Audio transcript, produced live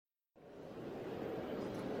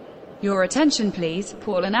Your attention, please.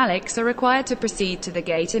 Paul and Alex are required to proceed to the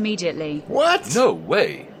gate immediately. What? No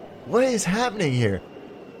way. What is happening here?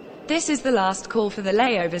 This is the last call for the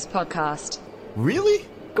Layovers podcast. Really?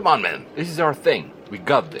 Come on, man. This is our thing. We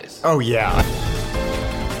got this. Oh, yeah.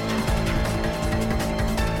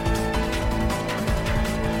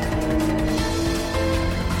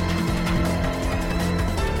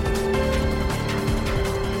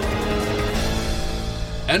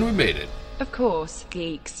 And we made it. Of course,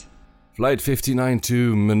 geeks. Flight 59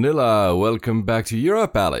 to Manila. Welcome back to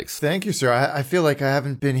Europe, Alex. Thank you, sir. I feel like I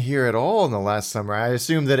haven't been here at all in the last summer. I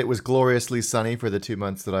assumed that it was gloriously sunny for the 2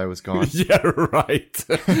 months that I was gone. Yeah, right.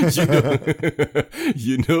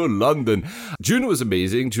 you know London. June was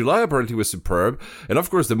amazing. July apparently was superb. And of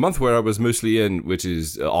course, the month where I was mostly in, which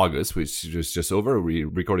is August, which is just over, we're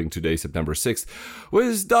recording today, September 6th,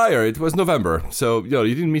 was dire. It was November. So,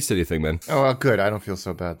 you didn't miss anything, man. Oh, well, good. I don't feel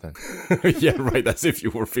so bad then. Yeah, right. As if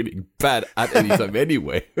you were feeling bad at any time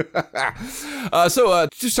anyway. So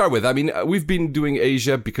to start with, we've been doing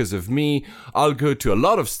Asia because of me. I'll go to a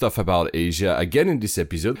lot of stuff about Asia again in this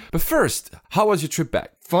episode. But first, how was your trip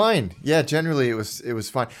back? Fine. Yeah, generally it was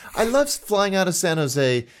fine. I love flying out of San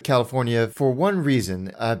Jose, California for one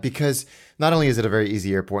reason, because not only is it a very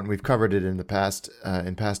easy airport, and we've covered it in the past,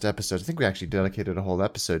 in past episodes. I think we actually dedicated a whole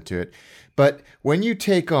episode to it. But when you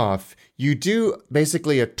take off, you do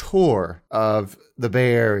basically a tour of the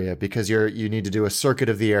Bay Area because you need to do a circuit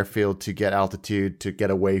of the airfield to get altitude, to get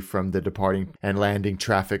away from the departing and landing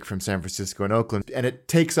traffic from San Francisco and Oakland. And it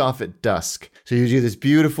takes off at dusk. So you do this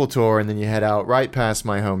beautiful tour and then you head out right past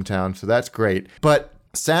my hometown. So that's great. But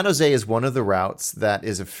San Jose is one of the routes that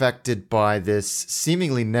is affected by this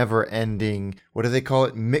seemingly never-ending, what do they call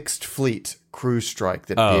it, mixed fleet cruise strike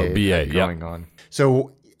that BA had going on.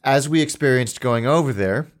 So as we experienced going over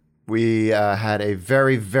there, we had a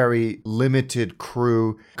very, very limited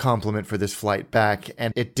crew complement for this flight back,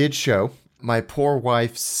 and it did show. My poor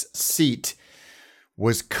wife's seat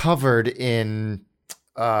was covered in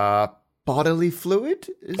bodily fluid.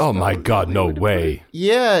 Oh my God, no way.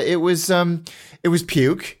 Yeah, it was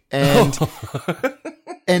puke, and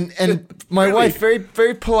and my Really? wife very,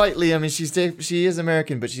 very politely, she is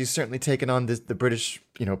American, but she's certainly taken on the British,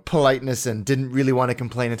 politeness and didn't really want to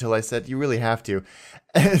complain until I said, you really have to.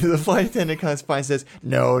 And the flight attendant comes by and says,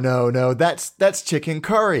 no, that's chicken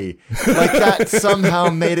curry. Like that somehow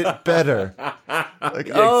made it better. Like,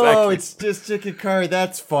 Yeah, oh, exactly. it's just chicken curry.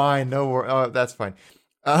 That's fine. No worries. Oh, that's fine.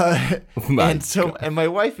 My And my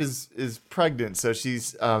wife is pregnant, so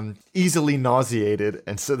she's easily nauseated,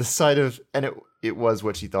 and so the sight of it was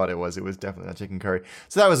what she thought it was. It was definitely not chicken curry.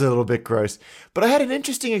 So that was a little bit gross. But I had an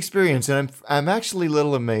interesting experience, and I'm actually a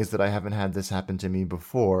little amazed that I haven't had this happen to me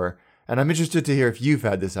before. And I'm interested to hear if you've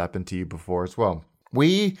had this happen to you before as well.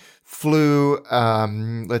 We flew,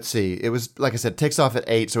 let's see, it was, like I said, takes off at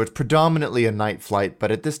 8, so it's predominantly a night flight, but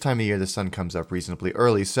at this time of year, the sun comes up reasonably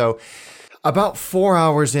early. So about 4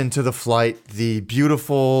 hours into the flight, the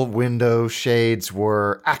beautiful window shades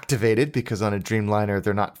were activated because on a Dreamliner,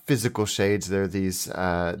 they're not physical shades. They're this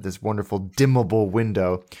wonderful dimmable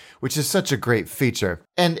window, which is such a great feature.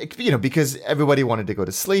 And, because everybody wanted to go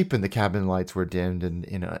to sleep and the cabin lights were dimmed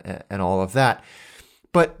and all of that.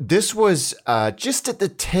 But this was just at the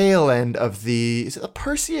tail end of is it a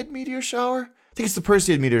Perseid meteor shower? I think it's the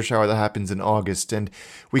Perseid meteor shower that happens in August. And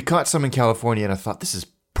we caught some in California and I thought, this is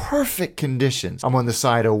perfect conditions. I'm on the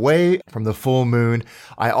side away from the full moon.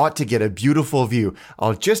 I ought to get a beautiful view.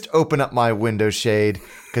 I'll just open up my window shade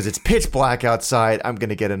because it's pitch black outside. I'm going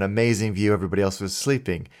to get an amazing view. Everybody else was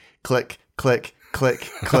sleeping. Click, click, click,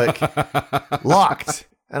 click. Locked.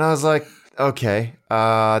 And I was like, okay,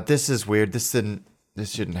 this is weird. This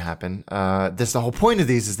shouldn't happen. The whole point of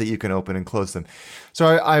these is that you can open and close them. So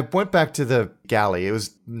I went back to the galley. It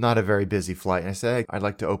was not a very busy flight. And I said, hey, I'd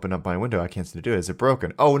like to open up my window. I can't seem to do it. Is it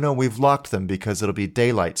broken? Oh, no, we've locked them because it'll be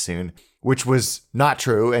daylight soon, which was not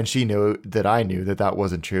true. And she knew that I knew that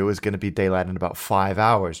wasn't true. It was going to be daylight in about 5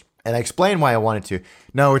 hours. And I explained why I wanted to.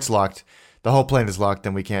 No, it's locked. The whole plane is locked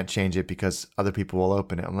and we can't change it because other people will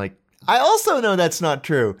open it. I'm like, I also know that's not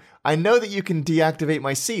true. I know that you can deactivate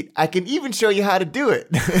my seat. I can even show you how to do it.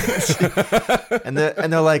 and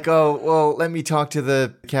they're like, oh, well, let me talk to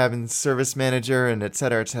the cabin service manager and et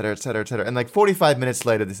cetera, et cetera, et cetera, et cetera. And like 45 minutes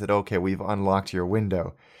later, they said, okay, we've unlocked your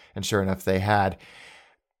window. And sure enough, they had.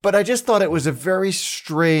 But I just thought it was a very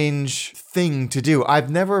strange thing to do. I've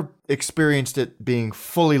never experienced it being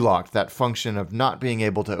fully locked, that function of not being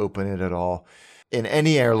able to open it at all in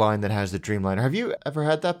any airline that has the Dreamliner. Have you ever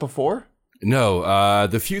had that before? No,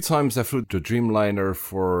 the few times I flew the Dreamliner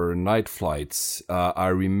for night flights, I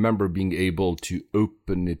remember being able to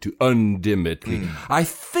open it, to undim it. I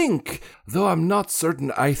think, though I'm not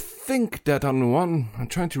certain, I think that on one, I'm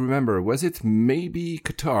trying to remember, was it maybe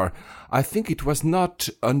Qatar? I think it was not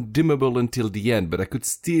undimmable until the end, but I could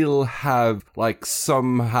still have like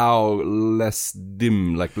somehow less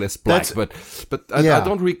dim, like less black. But I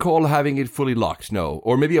don't recall having it fully locked, no.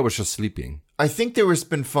 Or maybe I was just sleeping. I think there has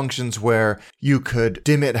been functions where you could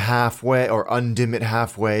dim it halfway or undim it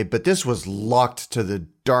halfway, but this was locked to the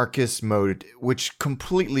darkest mode, which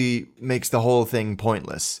completely makes the whole thing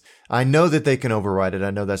pointless. I know that they can override it.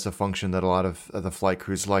 I know that's a function that a lot of the flight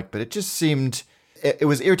crews like, but it just seemed... It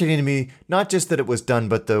was irritating to me, not just that it was done,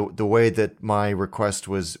 but the way that my request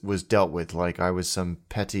was dealt with, like I was some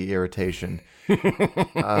petty irritation.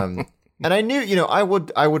 And I knew, I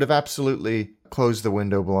would have absolutely closed the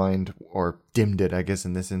window blind, or dimmed it, I guess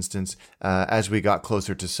in this instance, as we got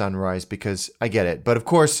closer to sunrise, because I get it. But of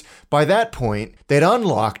course, by that point, they'd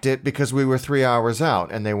unlocked it because we were 3 hours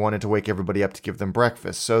out and they wanted to wake everybody up to give them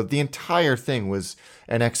breakfast. So the entire thing was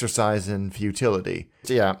an exercise in futility.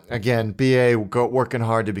 So yeah, again, BA working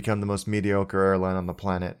hard to become the most mediocre airline on the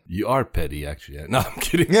planet. You are petty, actually. No, I'm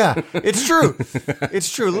kidding. Yeah, it's true.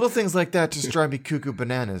 It's true. Little things like that just drive me cuckoo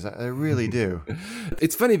bananas. I really do.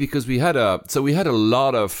 It's funny because we had a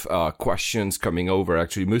lot of questions coming over,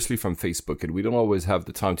 actually, mostly from Facebook, and we don't always have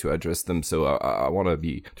the time to address them. So I want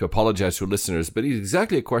to apologize to listeners, but it's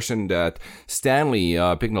exactly a question that Stanley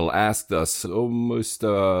Pignall asked us almost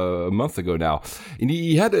a month ago now. And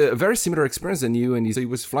he had a very similar experience than you, and he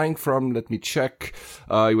was flying from, let me check,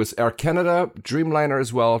 it was Air Canada, Dreamliner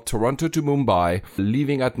as well, Toronto to Mumbai,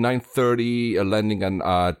 leaving at 9:30, landing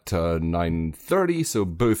at 9:30, so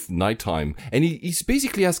both nighttime. And he's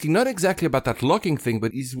basically asking not exactly about that locking thing,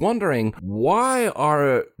 but he's wondering, why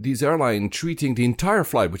are these airlines treating the entire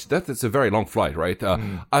flight, which that's a very long flight, right,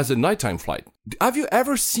 as a nighttime flight? Have you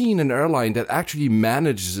ever seen an airline that actually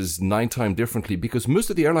manages nighttime differently? Because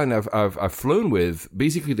most of the airline I've flown with,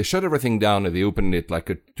 basically they shut everything down and they open it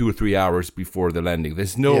like 2 or 3 hours before the landing.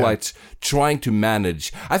 There's no like trying to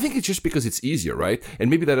manage. I think it's just because it's easier, right?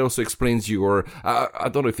 And maybe that also explains your, I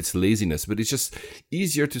don't know if it's laziness, but it's just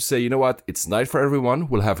easier to say, you know what, it's night for everyone.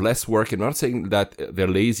 We'll have less work. And I'm not saying that they're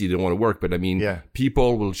lazy, they don't want to work, but I mean,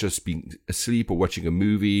 people will just be asleep or watching a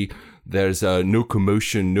movie. There's no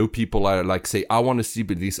commotion. No people are like say, I want to sleep,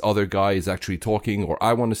 but this other guy is actually talking, or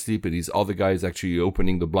I want to sleep, but this other guy is actually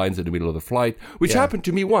opening the blinds in the middle of the flight, which happened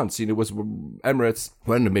to me once. It was Emirates.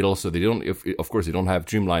 We're in the middle, so they don't. Of course, they don't have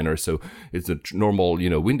Dreamliner, so it's a normal,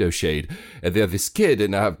 window shade. And they have this kid,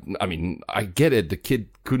 and I get it. The kid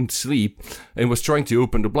couldn't sleep and was trying to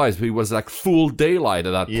open the blinds, but it was like full daylight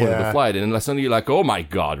at that point of the flight, and suddenly you're like, oh my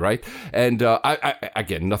god, right? And I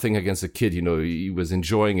again, nothing against the kid, he was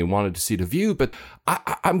enjoying and wanted to see the view, but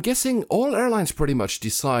I'm guessing all airlines pretty much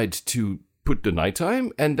decide to put the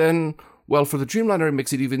nighttime, and then, well, for the Dreamliner, it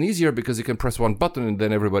makes it even easier because you can press one button and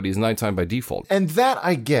then everybody's nighttime by default. And that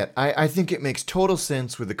I get. I think it makes total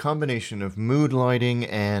sense with the combination of mood lighting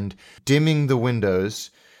and dimming the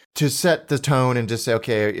windows to set the tone and just say,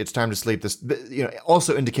 okay, it's time to sleep. This,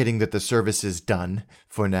 also indicating that the service is done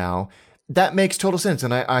for now. That makes total sense,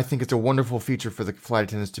 and I think it's a wonderful feature for the flight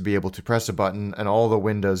attendants to be able to press a button and all the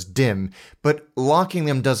windows dim, but locking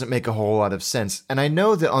them doesn't make a whole lot of sense. And I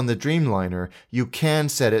know that on the Dreamliner, you can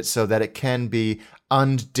set it so that it can be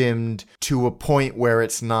undimmed to a point where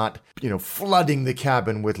it's not, flooding the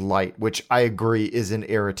cabin with light, which I agree is an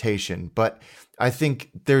irritation. But I think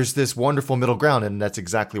there's this wonderful middle ground, and that's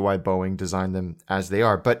exactly why Boeing designed them as they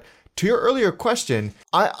are. But to your earlier question,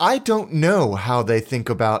 I don't know how they think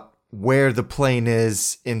about where the plane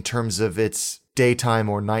is in terms of its daytime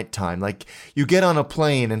or nighttime. Like, you get on a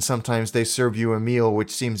plane and sometimes they serve you a meal which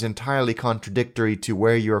seems entirely contradictory to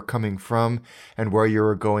where you're coming from and where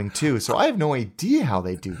you're going to. So I have no idea how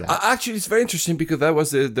they do that. Actually, it's very interesting because that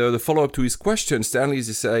was the follow-up to his question. Stanley is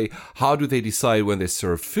to say, how do they decide when they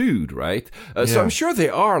serve food, right? So I'm sure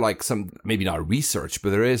there are like some, maybe not research,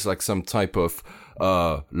 but there is like some type of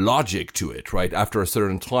logic to it, right? After a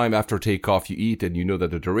certain time, after takeoff, you eat, and you know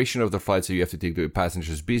that the duration of the flight, so you have to take the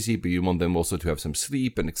passengers busy, but you want them also to have some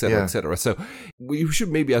sleep, and et cetera, et cetera. So we should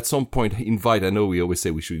maybe at some point invite, I know we always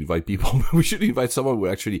say we should invite people, but we should invite someone who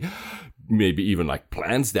actually maybe even like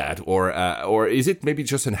plans that, or is it maybe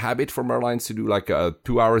just a habit from airlines to do like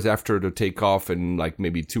 2 hours after the takeoff and like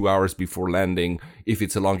maybe 2 hours before landing, if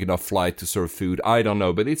it's a long enough flight to serve food? I don't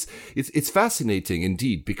know, but it's fascinating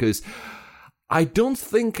indeed, because I don't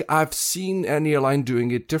think I've seen any airline doing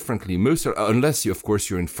it differently. Unless you, of course,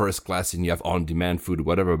 you're in first class and you have on-demand food or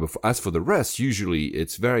whatever. But as for the rest, usually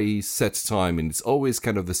it's very set time and it's always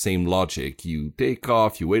kind of the same logic. You take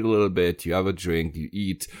off, you wait a little bit, you have a drink, you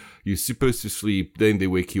eat. You're supposed to sleep, then they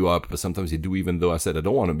wake you up. But sometimes they do, even though I said I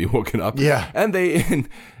don't want to be woken up. Yeah. And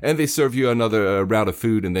they serve you another round of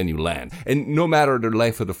food, and then you land. And no matter the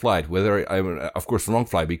length of the flight, whether of course a long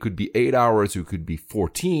flight, but it could be 8 hours, or it could be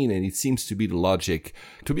 14, and it seems to be the logic.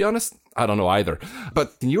 To be honest, I don't know either.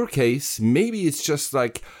 But in your case, maybe it's just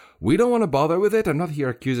like, we don't want to bother with it. I'm not here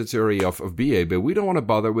accusatory of BA, but we don't want to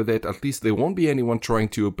bother with it. At least there won't be anyone trying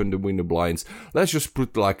to open the window blinds. Let's just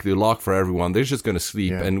put like the lock for everyone. They're just going to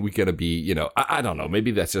sleep and we're going to be, I don't know.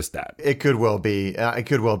 Maybe that's just that. It could well be. It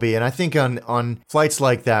could well be. And I think on flights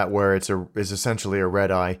like that, where it's essentially a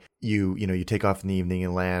red eye, you take off in the evening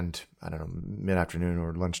and land, I don't know, mid-afternoon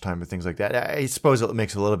or lunchtime or things like that. I suppose it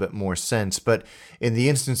makes a little bit more sense. But in the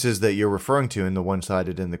instances that you're referring to in the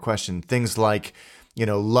one-sided in the question, things like,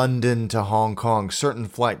 London to Hong Kong, certain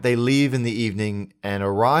flight, they leave in the evening and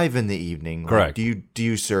arrive in the evening. Correct. Like, do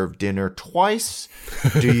you serve dinner twice?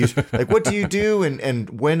 Do you what do you do? And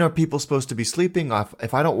when are people supposed to be sleeping?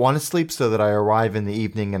 If I don't want to sleep, so that I arrive in the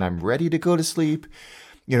evening and I'm ready to go to sleep.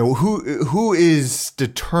 Who is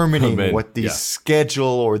determining what the schedule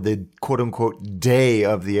or the quote unquote day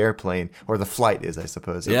of the airplane or the flight is, I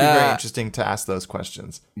suppose. It'd be very interesting to ask those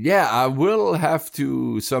questions. Yeah, I will have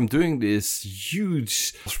to. So I'm doing this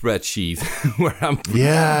huge spreadsheet where I'm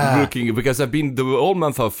looking, because I've been the whole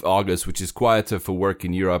month of August, which is quieter for work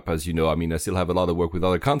in Europe, as you know. I mean, I still have a lot of work with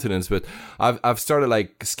other continents, but I've started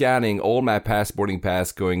like scanning all my boarding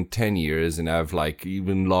pass going 10 years, and I've like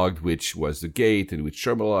even logged which was the gate and which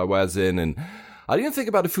terminal I was in, and I didn't think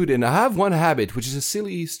about the food. And I have one habit, which is a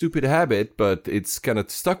silly, stupid habit, but it's kind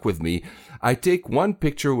of stuck with me. I take one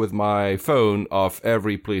picture with my phone of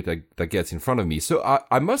every plate that gets in front of me. So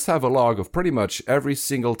I must have a log of pretty much every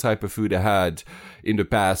single type of food I had in the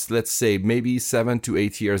past, let's say maybe 7 to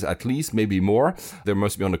 8 years at least, maybe more. There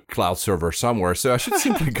must be on a cloud server somewhere. So I should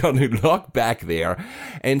simply go and log back there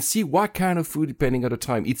and see what kind of food depending on the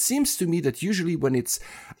time. It seems to me that usually when it's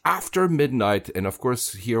after midnight, and of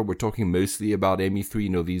course here we're talking mostly about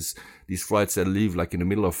ME3, these flights that leave like in the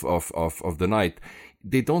middle of the night,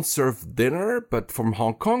 they don't serve dinner. But from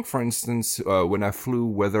Hong Kong, for instance, when I flew,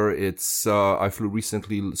 whether it's, I flew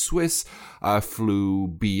recently Swiss, I flew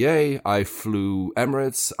BA, I flew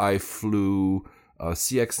Emirates, I flew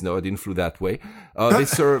CX, no, I didn't flew that way. They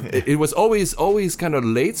served, it was always kind of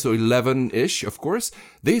late, so 11-ish, of course.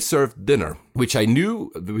 They served dinner, which I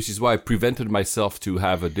knew, which is why I prevented myself to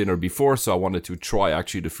have a dinner before, so I wanted to try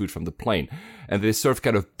actually the food from the plane. And they served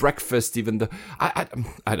kind of breakfast, even I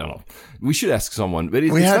don't know. We should ask someone. But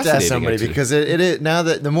we have to ask somebody, actually. Because it is, now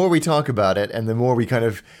that the more we talk about it and the more we kind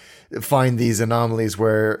of find these anomalies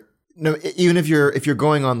where, even if you're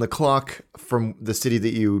going on the clock from the city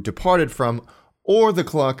that you departed from, or the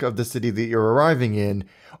clock of the city that you're arriving in,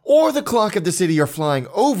 or the clock of the city you're flying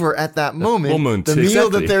over at that moment, the meal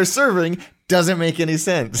that they're serving doesn't make any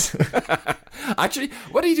sense. Actually,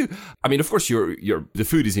 what do you do? I mean, of course, the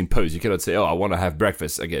food is imposed. You cannot say, "Oh, I want to have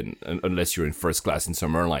breakfast," again, unless you're in first class in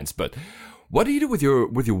some airlines. But what do you do with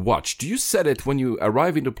your watch? Do you set it when you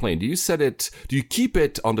arrive in the plane? Do you keep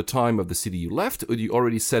it on the time of the city you left, or do you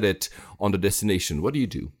already set it on the destination? What do you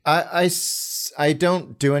do? I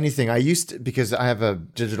don't do anything. I used to, because I have a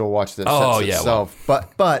digital watch that sets itself. Well.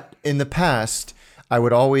 But in the past, I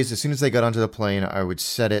would always, as soon as I got onto the plane, I would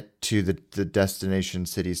set it to the destination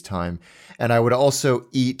city's time. And I would also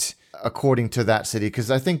eat according to that city, because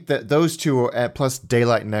I think that those two, plus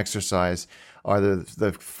daylight and exercise, are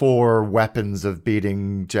the four weapons of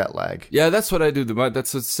beating jet lag. Yeah, that's what I do.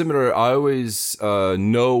 That's a similar. I always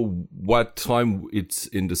know what time it's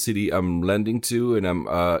in the city I'm landing to, and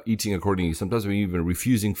I'm eating accordingly. Sometimes I'm even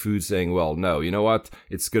refusing food, saying, well, no, you know what?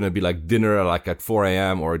 It's going to be like dinner like at 4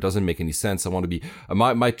 a.m. or it doesn't make any sense. I want to be...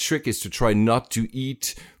 My trick is to try not to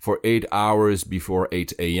eat for 8 hours before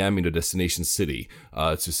 8 a.m. in the destination city.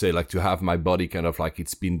 To say, like, to have my body kind of like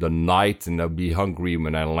it's been the night and I'll be hungry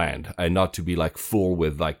when I land, and not to be like full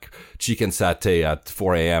with like chicken satay at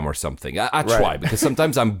 4 a.m. or something. I try, because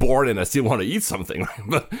sometimes I'm bored and I still want to eat something.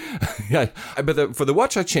 But yeah, for the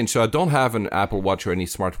watch I changed, so I don't have an Apple Watch or any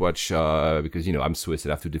smartwatch because I'm Swiss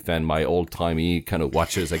and I have to defend my old-timey kind of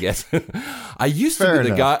watches, I guess. I used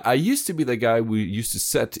to be the guy who used to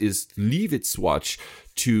set his leave its watch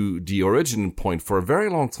to the origin point for a very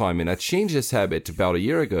long time, and I changed this habit about a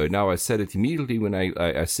year ago. Now I set it immediately when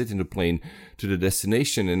I sit in the plane to the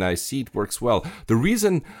destination, and I see it works well. The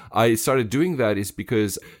reason I started doing that is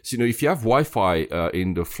because, if you have Wi-Fi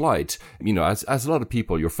in the flight, as a lot of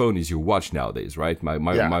people, your phone is your watch nowadays, right? My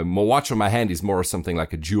watch on my hand is more something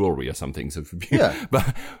like a jewelry or something. So,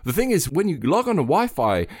 but the thing is, when you log on to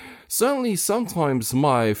Wi-Fi, suddenly sometimes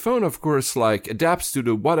my phone, of course, adapts to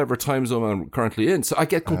the whatever time zone I'm currently in. So I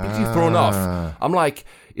get completely thrown off. I'm like,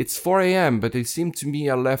 it's 4 a.m., but it seemed to me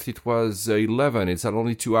I left, it was 11. It's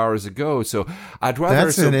only 2 hours ago. So I'd rather...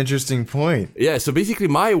 That's an interesting point. Yeah, so basically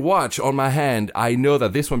my watch on my hand, I know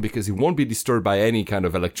that this one, because it won't be disturbed by any kind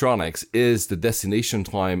of electronics, is the destination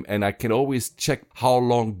time. And I can always check how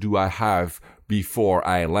long do I have before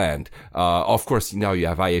I land. Of course, now you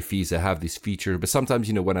have IFEs that have this feature, but sometimes,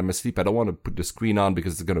 when I'm asleep, I don't want to put the screen on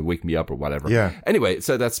because it's going to wake me up or whatever. Yeah. Anyway,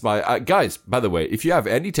 so that's my... guys, by the way, if you have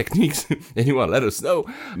any techniques and you want to let us know...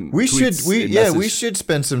 We should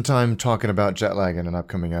spend some time talking about jet lag in an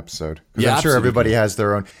upcoming episode. Yeah, I'm sure everybody has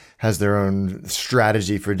their own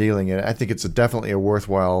strategy for dealing with it. I think it's definitely a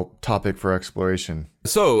worthwhile topic for exploration.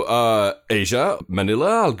 So, Asia,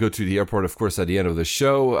 Manila, I'll go to the airport, of course, at the end of the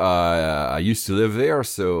show. I used to live there,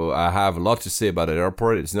 so I have a lot to say about that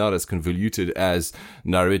airport. It's not as convoluted as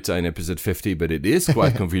Narita in episode 50, but it is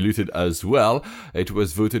quite convoluted as well. It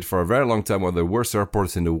was voted for a very long time one of the worst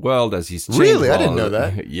airports in the world, as he's changed. Really? I didn't know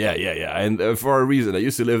that. Yeah. And for a reason. I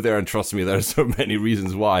used to live there, and trust me, there are so many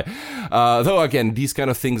reasons why. Though, again, these kind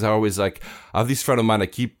of things are always I have this friend of mine, I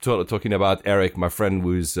keep talking about Eric, my friend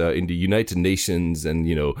who's in the United Nations and,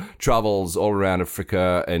 travels all around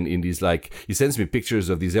Africa, and in these, he sends me pictures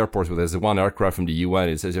of these airports where there's one aircraft from the UN,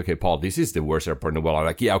 and it says, okay, Paul, this is the worst airport in the world. I'm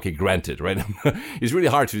like, yeah, okay, granted, right? It's really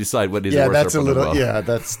hard to decide what is the worst airport in the world. Yeah,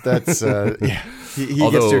 that's yeah. He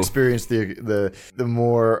gets to experience the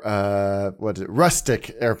more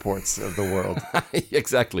rustic airports of the world.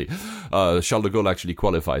 Exactly. Charles de Gaulle actually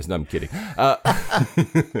qualifies. No, I'm kidding.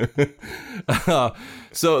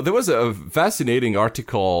 So there was a fascinating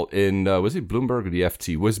article in, was it Bloomberg or the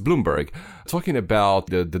FT? It was Bloomberg, talking about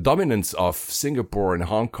the dominance of Singapore and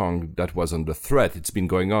Hong Kong that was under threat. It's been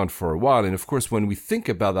going on for a while. And of course, when we think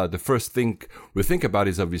about that, the first thing we think about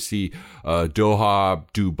is obviously Doha,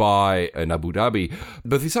 Dubai, and Abu Dhabi.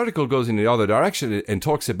 But this article goes in the other direction and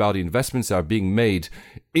talks about the investments that are being made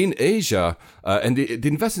in Asia. And the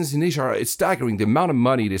investments in Asia are staggering, the amount of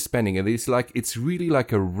money they're spending. And it's really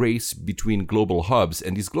like a race between global hubs.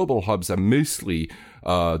 And these global hubs are mostly,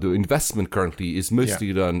 the investment currently is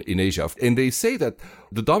mostly done in Asia. And they say that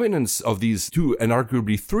the dominance of these two, and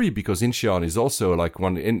arguably three, because Incheon is also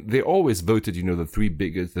one, and they always voted,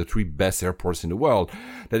 the three best airports in the world,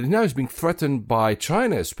 that it now is being threatened by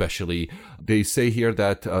China especially. They say here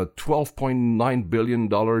that $12.9 billion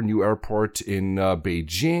new airport in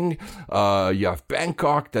Beijing. You have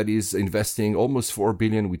Bangkok that is investing almost $4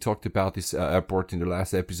 billion. We talked about this airport in the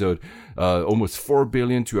last episode. Almost $4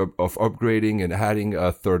 billion of upgrading and adding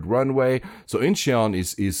a third runway. So Incheon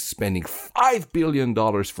is spending $5 billion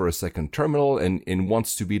for a second terminal and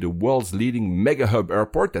wants to be the world's leading mega hub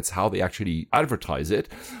airport. That's how they actually advertise it.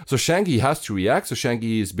 So Changi has to react. So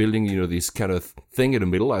Changi is building, this kind of thing in the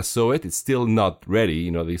middle. I saw it. It's still not ready.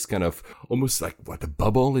 This kind of almost like a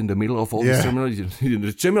bubble in the middle of all these terminals.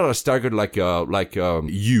 The terminals are staggered like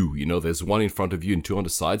U. There's one in front of you and two on the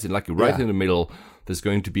sides, and right in the middle, there's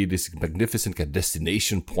going to be this magnificent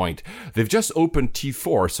destination point. They've just opened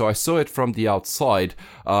T4, so I saw it from the outside.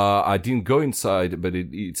 I didn't go inside, but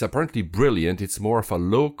it's apparently brilliant. It's more of a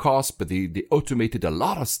low cost, but they automated a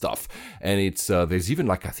lot of stuff. And it's there's even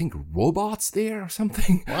I think robots there or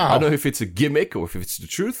something. Wow. I don't know if it's a gimmick or if it's the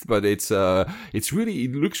truth, but it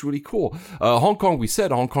looks really cool. Hong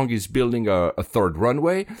Kong is building a third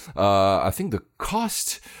runway. I think the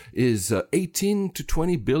cost is 18 to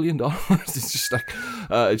 20 billion dollars. It's just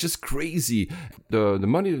it's just crazy. The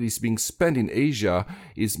money that is being spent in Asia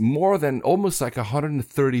is more than almost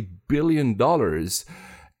 $130 billion.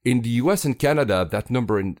 In the US and Canada, that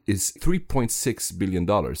number is $3.6 billion.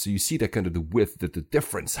 So you see that kind of the width, the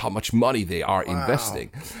difference, how much money they are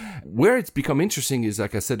investing. Where it's become interesting is,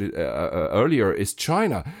 like I said earlier, is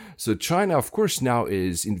China. So China, of course, now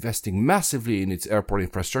is investing massively in its airport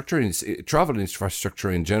infrastructure, in its travel infrastructure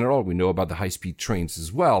in general. We know about the high-speed trains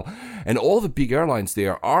as well. And all the big airlines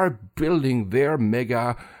there are building their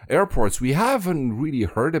mega airports. We haven't really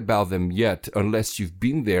heard about them yet unless you've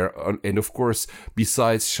been there. And of course,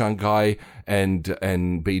 besides Shanghai and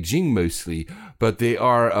Beijing mostly. But they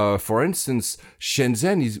are, for instance,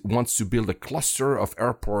 Shenzhen wants to build a cluster of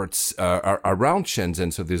airports around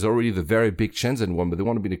Shenzhen. So there's already the very big Shenzhen one, but they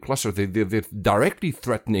want to be in a cluster. They're directly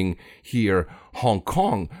threatening here Hong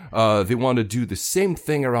Kong. They want to do the same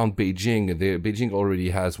thing around Beijing. Beijing already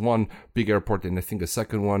has one big airport, and I think a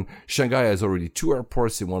second one. Shanghai has already 2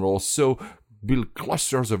 airports. They want to also build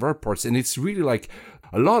clusters of airports, and it's really like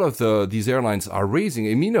a lot of these airlines are raising.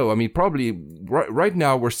 Probably right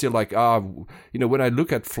now we're still like, when I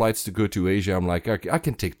look at flights to go to Asia, I'm like, I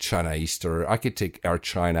can take China Eastern, I can take Air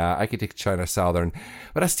China, I can take China Southern,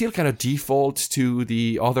 but I still kind of default to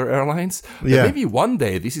the other airlines. Yeah. But maybe one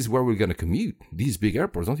day this is where we're going to commute, these big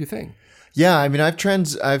airports, don't you think? Yeah, I mean, I've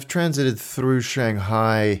transited through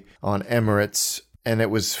Shanghai on Emirates, and it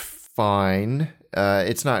was fine.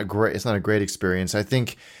 It's not great. It's not a great experience. I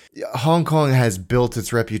think Hong Kong has built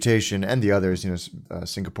its reputation, and the others,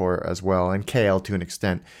 Singapore as well, and KL to an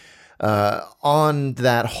extent, on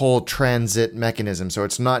that whole transit mechanism. So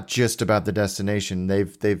it's not just about the destination.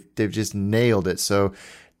 They've just nailed it. So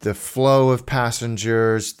the flow of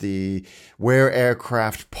passengers, where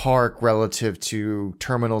aircraft park relative to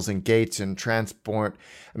terminals and gates and transport.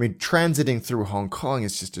 I mean, transiting through Hong Kong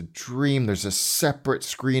is just a dream. There's a separate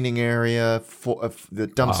screening area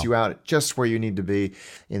that dumps you out just where you need to be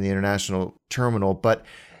in the international terminal. But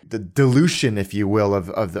the dilution, if you will,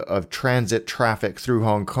 of transit traffic through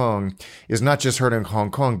Hong Kong is not just hurting Hong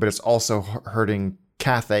Kong, but it's also hurting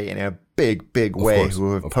Cathay in a big way,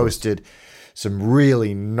 who have posted some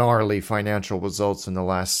really gnarly financial results in the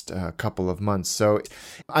last couple of months. So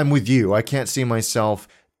I'm with you. I can't see myself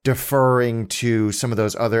deferring to some of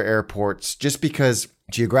those other airports just because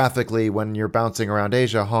geographically, when you're bouncing around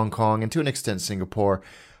Asia, Hong Kong, and to an extent Singapore,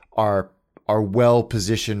 are well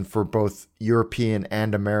positioned for both European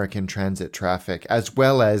and American transit traffic, as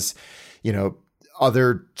well as,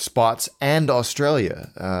 other spots and Australia.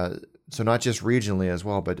 So not just regionally as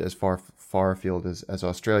well, but as far afield as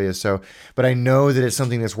Australia. So, but I know that it's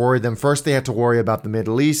something that's worried them. First, they had to worry about the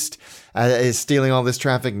Middle East is stealing all this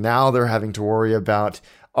traffic. Now they're having to worry about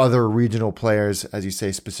other regional players, as you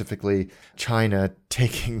say, specifically China,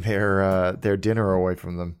 taking their dinner away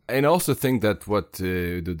from them. And I also think that what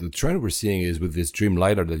the trend we're seeing is with this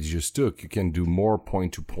Dreamliner that you just took, you can do more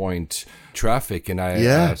point-to-point traffic.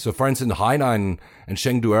 And so for instance, Hainan and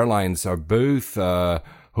Chengdu Airlines are both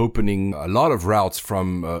opening a lot of routes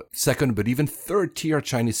from second, but even third-tier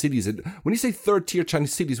Chinese cities. And when you say third-tier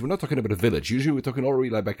Chinese cities, we're not talking about a village. Usually we're talking already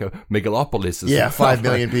like a megalopolis. 5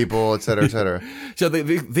 million people, et cetera, et cetera. So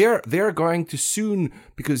they're going to soon,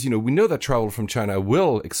 because, we know that travel from China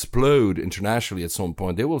will explode internationally at some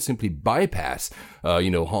point. They will simply bypass,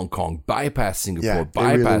 Hong Kong, bypass Singapore,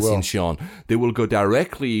 bypass Incheon. They will go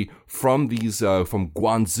directly from these, from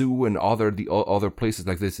Guangzhou and other places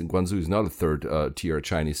like this. And Guangzhou is not a third-tier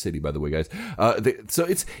Chinese city, by the way, guys. So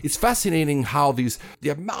it's fascinating how the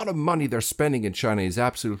amount of money they're spending in China is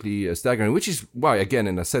absolutely staggering, which is why, again,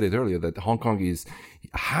 and I said it earlier, that Hong Kong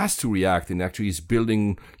has to react, and actually is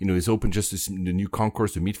building, he's opened just the new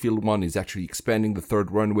concourse, the midfield one, is actually expanding the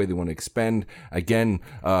third runway. They want to expand again,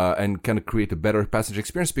 and kind of create a better passenger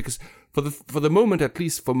experience, because for the moment, at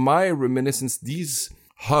least for my reminiscence, these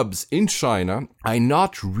hubs in China are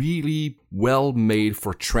not really well made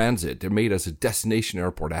for transit. They're made as a destination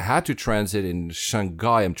airport. I had to transit in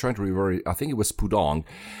Shanghai. I'm trying to remember. I think it was Pudong,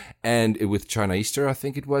 and with China Eastern, I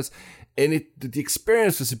think it was. And the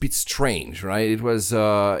experience was a bit strange, right? It was,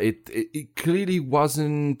 it clearly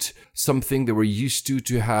wasn't something they were used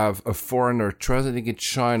to have a foreigner transiting in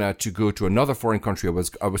China to go to another foreign country. I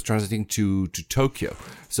was transiting to Tokyo.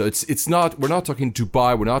 So it's not, we're not talking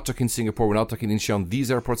Dubai, we're not talking Singapore, we're not talking Incheon.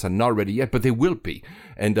 These airports are not ready yet, but they will be.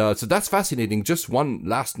 And, so that's fascinating. Just one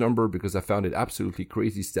last number, because I found it absolutely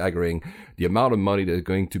crazy, staggering. The amount of money that is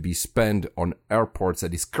going to be spent on airports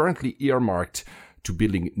that is currently earmarked to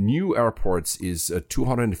building new airports is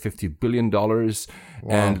 $250 billion. Wow.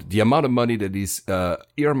 And the amount of money that is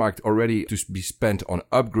earmarked already to be spent on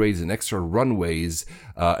upgrades and extra runways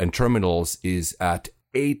and terminals is at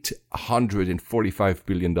 $845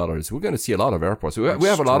 billion. We're going to see a lot of airports. We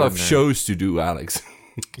have a lot of shows to do, Alex.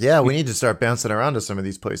 Yeah, we need to start bouncing around to some of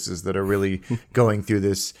these places that are really going through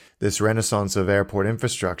this renaissance of airport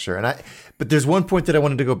infrastructure. But there's one point that I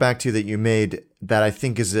wanted to go back to that you made that I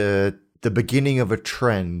think is the beginning of a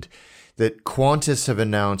trend, that Qantas have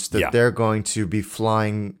announced that they're going to be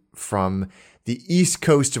flying from the east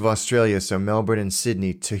coast of Australia, so Melbourne and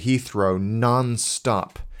Sydney, to Heathrow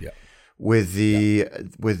non-stop with the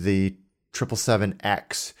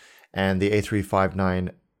 777X and the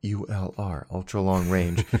A350 ULR, ultra long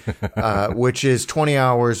range, which is 20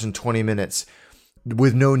 hours and 20 minutes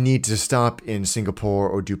with no need to stop in Singapore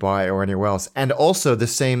or Dubai or anywhere else. And also the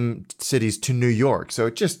same cities to New York. So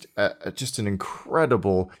just an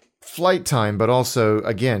incredible flight time, but also,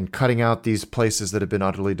 again, cutting out these places that have been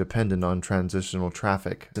utterly dependent on transitional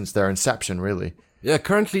traffic since their inception, really. Yeah,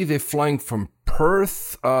 currently they're flying from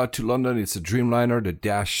Perth to London. It's a Dreamliner, the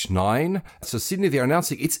Dash 9. So Sydney, they're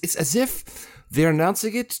announcing, it's as if they're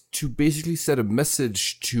announcing it to basically send a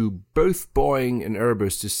message to both Boeing and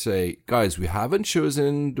Airbus to say, guys, we haven't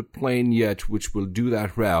chosen the plane yet which will do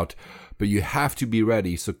that route, but you have to be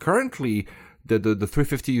ready. So currently, the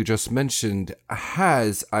 350 you just mentioned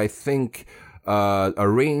has, I think, a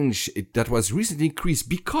range that was recently increased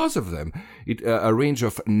because of them. A range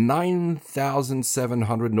of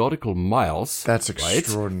 9,700 nautical miles. That's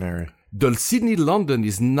extraordinary. Right? The Sydney-London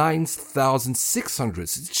is 9,600.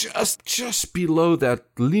 It's just below that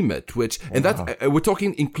limit, and that we're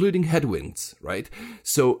talking including headwinds, right?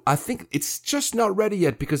 So I think it's just not ready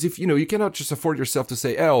yet because if, you cannot just afford yourself to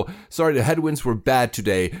say, oh, sorry, the headwinds were bad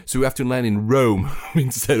today, so we have to land in Rome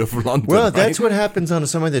instead of London. Well, right? That's what happens on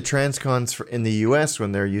some of the transcons in the US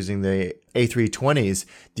when they're using the A320s.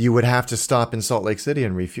 You would have to stop in Salt Lake City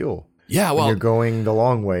and refuel. Yeah, well, you're going the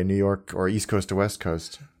long way, New York or East Coast to West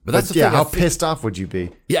Coast. But that's the thing. How pissed off would you be?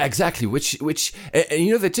 Yeah, exactly. Which,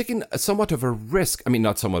 they're taking somewhat of a risk. I mean,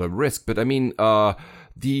 not somewhat of a risk, but I mean, the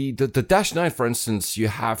Dash 9, for instance, you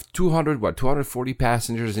have 240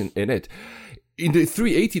 passengers in it. In the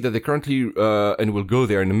 380 that they currently, and we'll go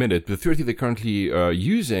there in a minute, the 380 they're currently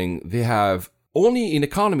using, they have only in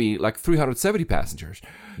economy like 370 passengers.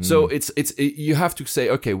 So you have to say,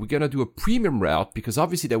 okay, we're going to do a premium route because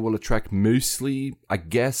obviously that will attract mostly, I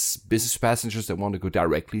guess, business passengers that want to go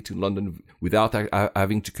directly to London without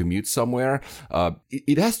having to commute somewhere.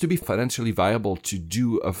 It has to be financially viable to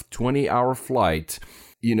do a 20-hour flight.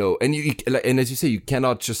 And as you say, you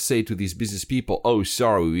cannot just say to these business people, oh,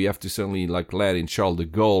 sorry, we have to suddenly land in Charles de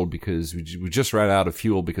Gaulle because we just ran out of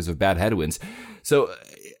fuel because of bad headwinds. So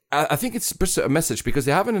I think it's just a message because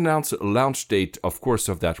they haven't announced a launch date, of course,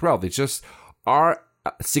 of that route. They just are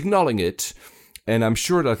signaling it. And I'm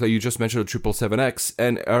sure that, like you just mentioned, the 777X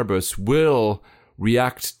and Airbus will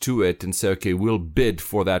react to it and say, okay, we'll bid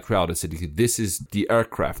for that route. And say, this is the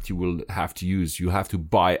aircraft you will have to use. You have to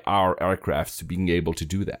buy our aircraft to being able to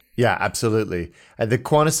do that. Yeah, absolutely. The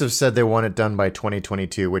Qantas have said they want it done by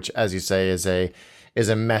 2022, which, as you say, is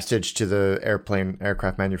a message to the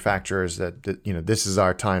aircraft manufacturers that this is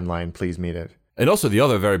our timeline, please meet it. And also the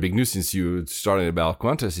other very big news since you started about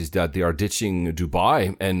Qantas is that they are ditching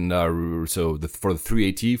Dubai. And for the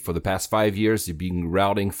 380, for the past 5 years, they've been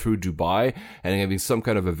routing through Dubai and having some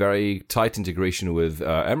kind of a very tight integration with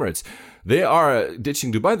Emirates. They are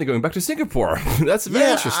ditching Dubai. They're going back to Singapore. That's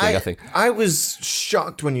very interesting, I think. I was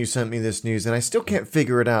shocked when you sent me this news, and I still can't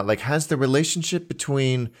figure it out. Has the relationship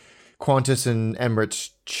between Qantas and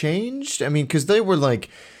Emirates changed? I mean, because they were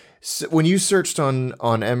when you searched on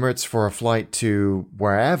Emirates for a flight to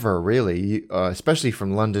wherever, really, especially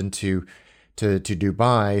from London to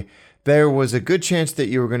Dubai, there was a good chance that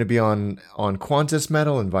you were going to be on Qantas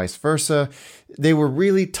metal and vice versa. They were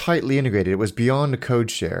really tightly integrated. It was beyond a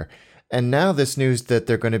code share. And now this news that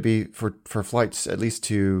they're going to be for flights at least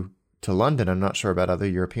to London, I'm not sure about other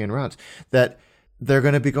European routes, that they're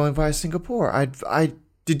going to be going via Singapore.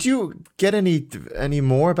 Did you get any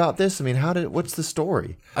more about this? I mean, what's the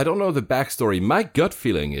story? I don't know the backstory. My gut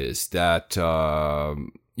feeling is that,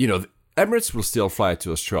 Emirates will still fly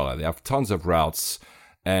to Australia. They have tons of routes.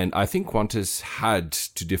 And I think Qantas had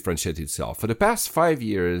to differentiate itself. For the past 5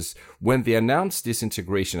 years, when they announced this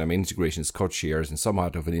integration, integration is code shares and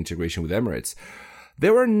somewhat of an integration with Emirates,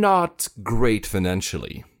 they were not great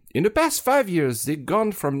financially. In the past 5 years, they've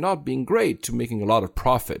gone from not being great to making a lot of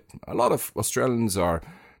profit. A lot of Australians are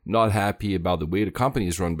not happy about the way the company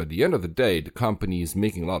is run, but at the end of the day, the company is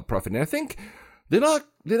making a lot of profit. And I think they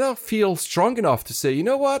don't feel strong enough to say, you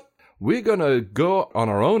know what, we're going to go on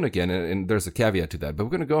our own again. And there's a caveat to that, but we're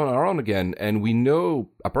going to go on our own again. And we know,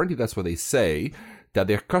 apparently that's what they say, that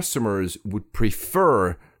their customers would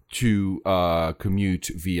prefer to commute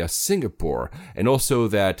via Singapore, and also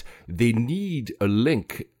that they need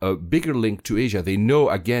a bigger link to Asia. They know,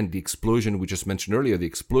 again, the explosion we just mentioned earlier, the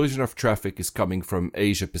explosion of traffic is coming from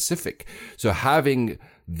Asia Pacific. So having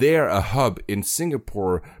a hub in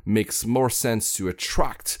Singapore makes more sense to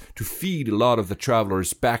feed a lot of the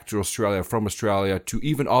travelers back to Australia, from Australia to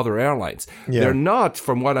even other airlines. Yeah. They're not,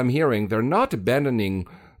 from what I'm hearing, they're not abandoning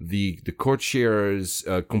the code shares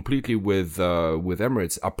completely with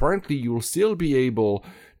Emirates. Apparently, you'll still be able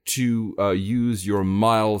to use your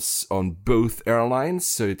miles on both airlines.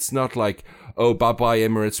 So it's not like, oh, bye-bye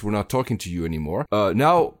Emirates, we're not talking to you anymore.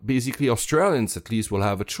 Now, basically, Australians at least will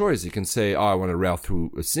have a choice. They can say, oh, I want to route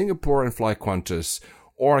through Singapore and fly Qantas,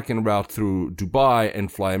 or I can route through Dubai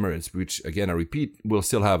and fly Emirates, which, again, I repeat, will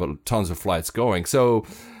still have tons of flights going. So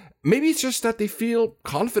maybe it's just that they feel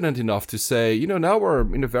confident enough to say, now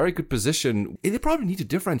we're in a very good position. They probably need to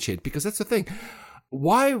differentiate, because that's the thing.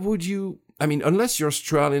 Why would you, unless you're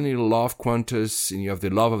Australian and you love Qantas and you have the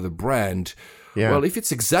love of the brand, well, if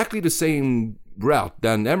it's exactly the same route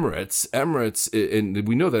than Emirates, and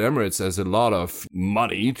we know that Emirates has a lot of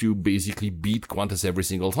money to basically beat Qantas every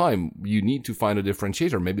single time. You need to find a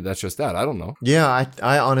differentiator. Maybe that's just that. I don't know. Yeah,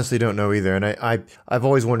 I honestly don't know either. And I've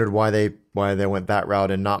always wondered why they went that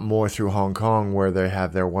route and not more through Hong Kong, where they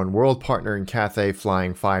have their One World partner in Cathay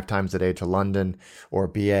flying 5 times a day to London, or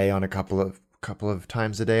BA on a couple of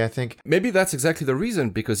times a day, I think. Maybe that's exactly the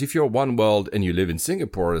reason, because if you're One World and you live in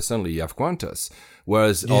Singapore, suddenly you have Qantas.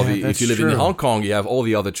 Whereas if you live in Hong Kong, you have all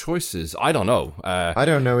the other choices. I don't know. I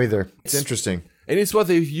don't know either. It's interesting. And it's what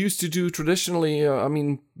they used to do traditionally.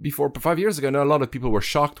 Before 5 years ago, a lot of people were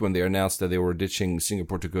shocked when they announced that they were ditching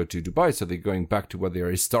Singapore to go to Dubai. So they're going back to what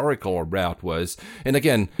their historical route was. And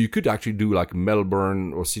again, you could actually do like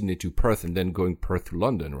Melbourne or Sydney to Perth and then going Perth to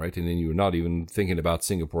London, right? And then you're not even thinking about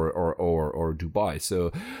Singapore or Dubai.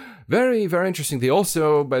 So very, very interesting. They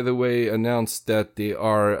also, by the way, announced that they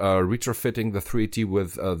are retrofitting the 380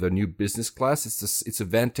 with the new business class. It's a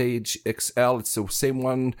Vantage XL. It's the same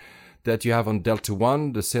one that you have on Delta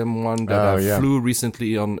One, the same one that flew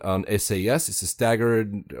recently on SAS. It's a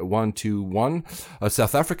staggered 1-2-1.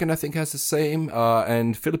 South African, I think, has the same.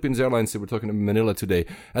 And Philippines Airlines, that we're talking about Manila today,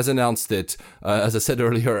 has announced it. As I said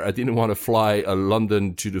earlier, I didn't want to fly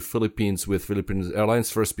London to the Philippines with Philippines Airlines,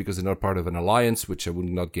 first because they're not part of an alliance, which I would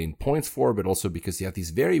not gain points for, but also because you have these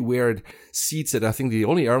very weird seats that I think the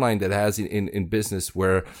only airline that has in business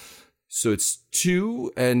where... So it's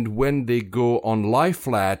 2, and when they go on lie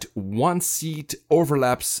flat, one seat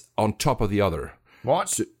overlaps on top of the other. What?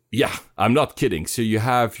 So, yeah, I'm not kidding. So you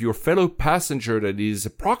have your fellow passenger that is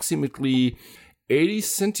approximately 80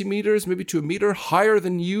 centimeters, maybe to a meter higher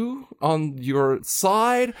than you on your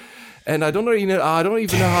side. And I don't even know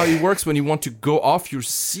how it works when you want to go off your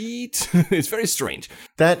seat. It's very strange.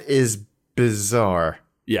 That is bizarre.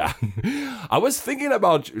 Yeah. I was thinking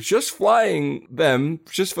about just flying them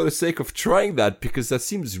just for the sake of trying that, because that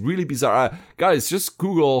seems really bizarre. Guys, just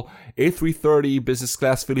Google A330 business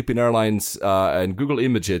class Philippine Airlines and Google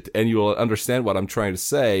image it, and you'll understand what I'm trying to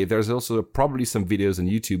say. There's also probably some videos on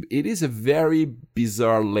YouTube. It is a very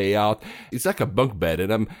bizarre layout. It's like a bunk bed,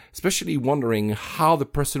 and I'm especially wondering how the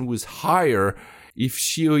person who's higher, if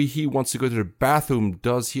she or he wants to go to the bathroom,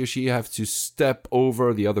 does he or she have to step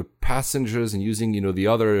over the other passengers and using, the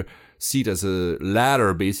other seat as a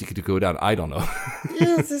ladder basically to go down? I don't know.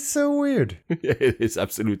 Yes, it's so weird. It is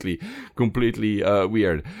absolutely, completely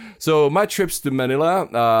weird. So my trips to Manila,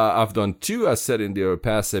 I've done 2. I said in the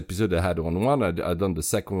past episode I had one. I've done the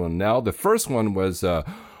second one now. The first one was...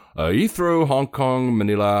 Heathrow, Hong Kong,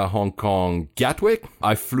 Manila, Hong Kong, Gatwick.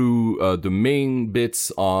 I flew the main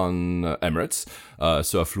bits on Emirates.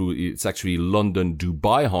 So I flew, it's actually London,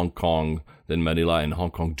 Dubai, Hong Kong, then Manila, and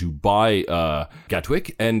Hong Kong, Dubai,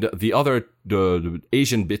 Gatwick. And the other, the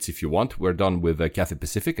Asian bits, if you want, were done with Cathay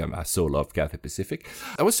Pacific. I so love Cathay Pacific.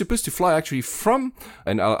 I was supposed to fly actually from,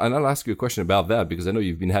 and I'll ask you a question about that because I know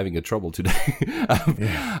you've been having a trouble today.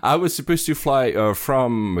 I was supposed to fly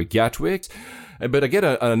from Gatwick. But I get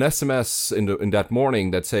an SMS in that morning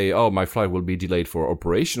that say, oh, my flight will be delayed for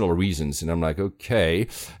operational reasons. And I'm like, okay.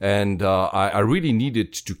 And I really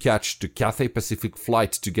needed to catch the Cathay Pacific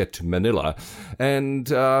flight to get to Manila.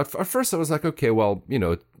 And at first I was like, okay, well,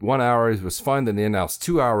 1 hour was fine. Then they announced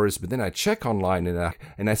 2 hours. But then I check online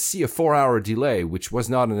and I see a 4-hour delay, which was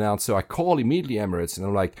not announced. So I call immediately Emirates and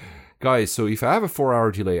I'm like, guys, so if I have a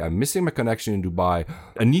 4-hour delay, I'm missing my connection in Dubai,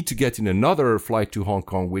 I need to get in another flight to Hong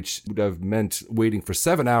Kong, which would have meant waiting for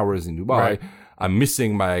 7 hours in Dubai. Right. I'm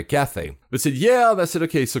missing my Cathay. They said, yeah. I said,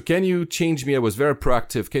 okay, so can you change me? I was very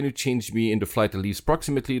proactive. Can you change me in the flight that leaves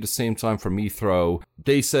approximately the same time from Heathrow?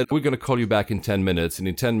 They said, we're going to call you back in 10 minutes. And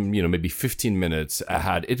in 10, maybe 15 minutes I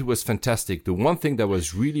had. It was fantastic. The one thing that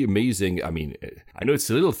was really amazing, I know it's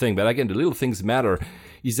a little thing, but again, the little things matter,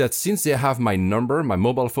 is that since they have my number, my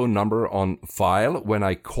mobile phone number on file, when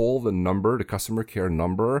I call the number, the customer care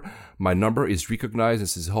number, my number is recognized and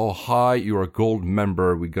says, oh, hi, you're a gold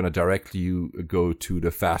member. We're going to direct you go to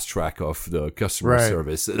the fast track of the customer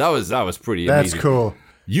service. That was pretty amazing. That's cool.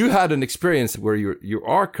 You had an experience where you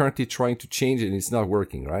are currently trying to change it and it's not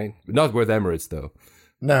working, right? Not with Emirates, though.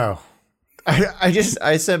 No.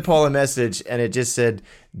 I sent Paul a message and it just said,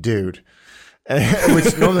 dude,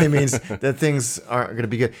 which normally means that things aren't going to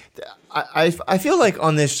be good. I feel like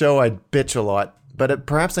on this show I bitch a lot, but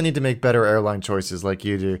perhaps I need to make better airline choices like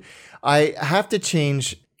you do. I have to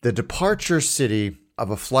change the departure city of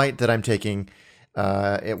a flight that I'm taking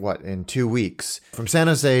in 2 weeks from San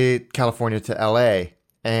Jose, California to LA.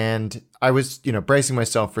 And I was, bracing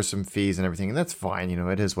myself for some fees and everything. And that's fine.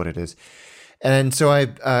 It is what it is. And so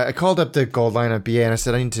I called up the Gold Line at BA and I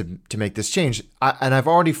said, I need to make this change. And I've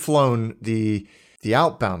already flown the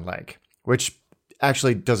outbound leg, which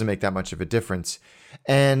actually doesn't make that much of a difference.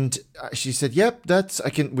 And she said, yep, there's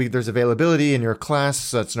availability in your class.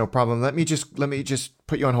 So that's no problem. Let me just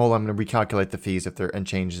put you on hold. I'm going to recalculate the fees if there are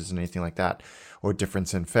changes and anything like that, or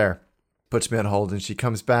difference in fare. Puts me on hold and she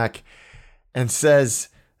comes back and says,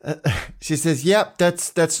 yep,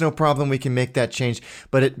 that's no problem. We can make that change.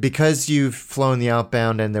 But because you've flown the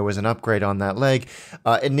outbound and there was an upgrade on that leg,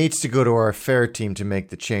 it needs to go to our fare team to make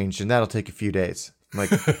the change. And that'll take a few days. I'm like,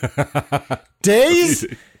 days?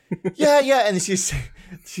 Yeah. And she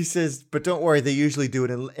says, but don't worry. They usually do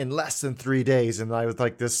it in less than 3 days. And I was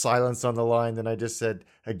like, this silence on the line. And I just said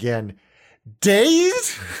again,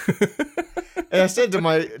 days? And I said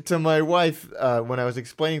to my wife when I was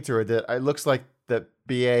explaining to her that it looks like that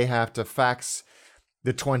BA have to fax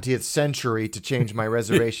the 20th century to change my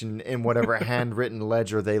reservation in whatever handwritten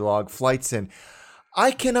ledger they log flights in.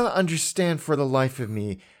 I cannot understand for the life of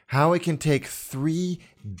me how it can take 3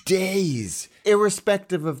 days,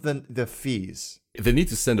 irrespective of the fees. They need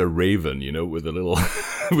to send a raven, with a little,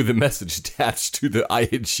 with a message attached to the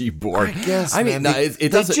ING board. I guess.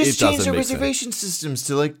 It doesn't. They just changed their make reservation systems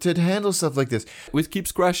to handle stuff like this. It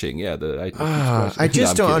keeps crashing. Yeah, I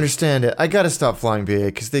just don't understand it. I got to stop flying BA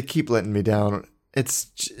because they keep letting me down.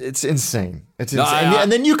 It's insane. It's insane.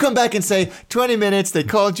 And then you come back and say 20 minutes. They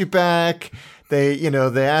called you back. They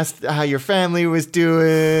asked how your family was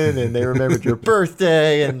doing, and they remembered your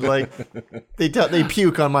birthday, and they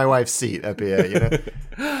puke on my wife's seat at BA.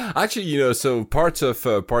 Actually, so parts of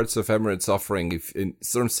Emirates offering, if in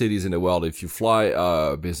certain cities in the world, if you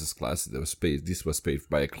fly business class, this was paid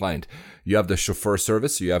by a client. You have the chauffeur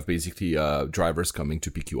service. You have basically drivers coming to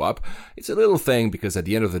pick you up. It's a little thing because at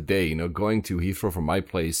the end of the day, going to Heathrow from my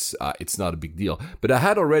place, it's not a big deal. But I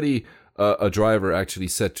had already. A driver actually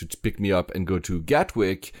set to pick me up and go to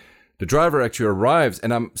Gatwick. The driver actually arrives,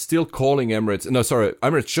 and I'm still calling Emirates. No, sorry,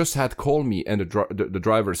 Emirates just had called me and the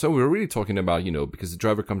driver. So we were really talking about, because the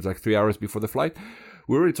driver comes 3 hours before the flight.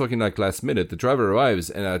 We were really talking last minute. The driver arrives,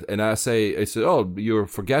 and I said, oh, you're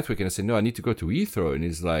for Gatwick. And I said, no, I need to go to Heathrow. And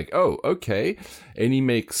he's like, oh, okay. And he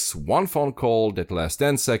makes one phone call that lasts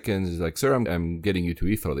 10 seconds. He's like, sir, I'm getting you to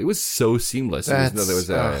Heathrow. It was so seamless. I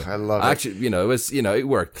love it. Actually, it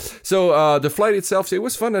worked. So the flight itself, it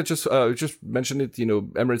was fun. I just mentioned it.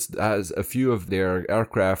 Emirates has a few of their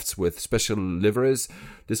aircrafts with special liveries.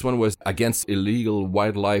 This one was against illegal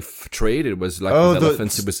wildlife trade. It was with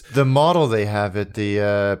elephants. It was the model they have at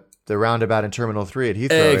the roundabout in Terminal 3 at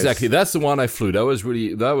Heathrow. Exactly. That's the one I flew. That was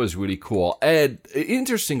really cool. And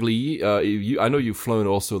interestingly, I know you've flown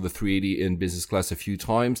also the 380 in business class a few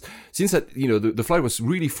times. Since that, the flight was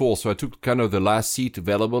really full, so I took kind of the last seat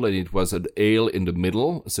available, and it was an aisle in the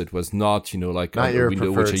middle, so it was not, not your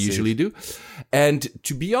window, which I usually do. And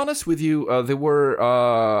to be honest with you,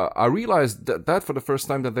 I realized that for the first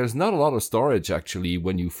time that there's not a lot of storage actually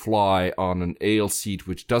when you fly on an aisle seat,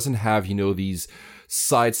 which doesn't have, these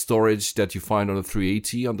side storage that you find on a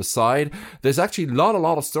 380 on the side. There's actually not a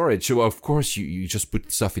lot of storage. So of course you just put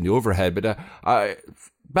stuff in the overhead, but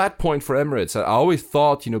bad point for Emirates. I always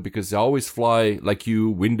thought, because I always fly like you,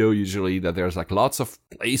 window usually, that there's lots of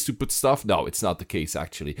place to put stuff. No, it's not the case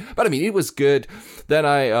actually. But it was good. Then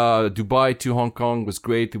Dubai to Hong Kong was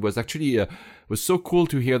great. It was actually was so cool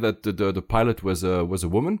to hear that the pilot was a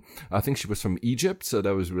woman. I think she was from Egypt, so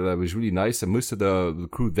that was really nice. And most of the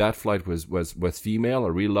crew that flight was female. I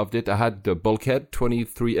really loved it. I had the bulkhead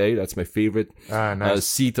 23A. That's my favorite nice.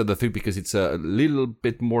 Seat of the three because it's a little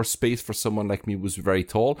bit more space for someone like me who's very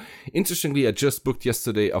tall. Interestingly, I just booked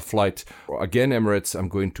yesterday a flight again Emirates. I'm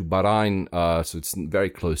going to Bahrain, so it's very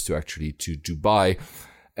close to Dubai.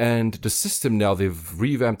 And the system now, they've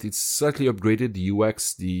revamped, it's slightly upgraded, the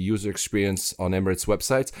UX, the user experience on Emirates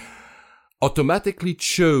websites, automatically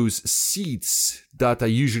chose seats that I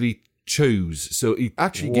usually chose. So it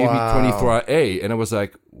actually gave me 24A, and I was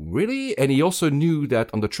like, really? And he also knew that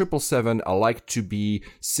on the 777, I like to be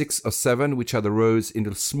 6 or 7, which are the rows in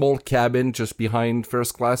the small cabin just behind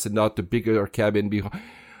first class and not the bigger cabin behind.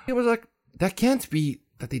 It was like, that can't be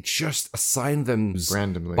that they just assigned them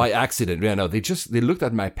Randomly. by accident. Yeah, no, they looked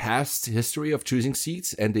at my past history of choosing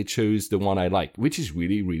seats and they chose the one I liked, which is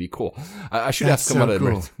really, really cool. I should That's ask someone. so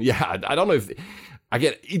cool. Yeah, I don't know if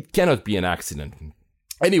again it cannot be an accident.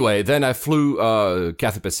 Anyway, then I flew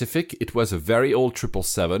Cathay Pacific. It was a very old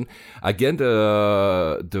 777. Again,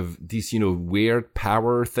 these weird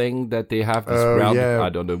power thing that they have. This ground. Yeah. I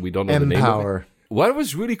don't know. We don't know the name of it. M-Power. What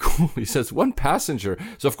was really cool, he says, one passenger.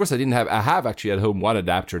 So, of course, I have actually at home one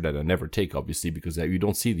adapter that I never take, obviously, because you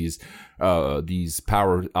don't see these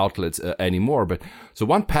power outlets anymore. But so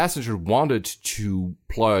one passenger wanted to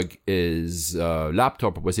plug his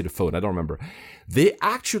laptop, or was it a phone? I don't remember. They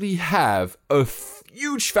actually have a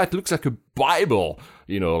huge fat, looks like a Bible,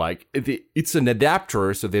 like it's an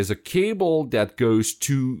adapter. So there's a cable that goes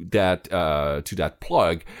to that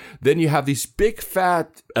plug. Then you have this big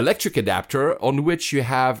fat electric adapter on which you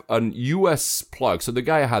have an US plug. So the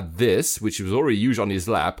guy had this, which was already used on his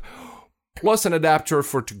lap, plus an adapter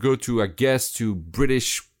to go to, I guess, to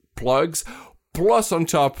British plugs, plus on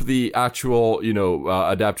top the actual,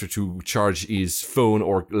 adapter to charge his phone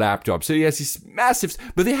or laptop. So he has these massive,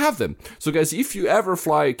 but they have them. So guys, if you ever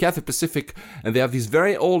fly Cathay Pacific and they have these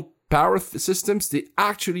very old power systems, they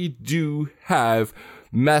actually do have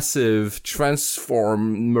massive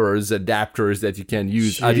transformers adapters that you can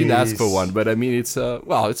use. Jeez. I didn't ask for one, but I mean, it's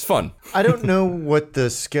it's fun. I don't know what the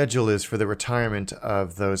schedule is for the retirement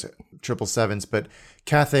of those 777s, but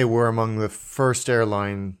Cathay were among the first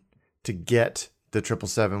airline to get the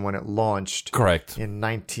 777 when it launched. Correct. In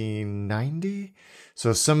 1990.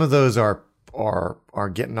 So some of those are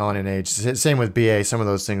getting on in age. Same with BA. Some of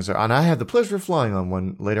those things are, and I have the pleasure of flying on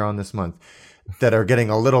one later on this month, that are getting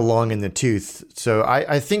a little long in the tooth. So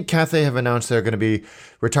I think Cathay have announced they're going to be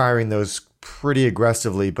retiring those pretty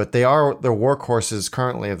aggressively, but they're workhorses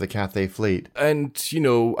currently of the Cathay fleet. And,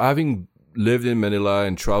 having lived in Manila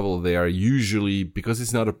and traveled there, usually, because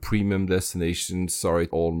it's not a premium destination, sorry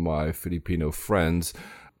to all my Filipino friends,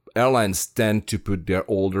 airlines tend to put their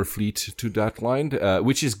older fleet to that line,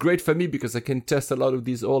 which is great for me because I can test a lot of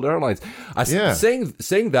these old airlines.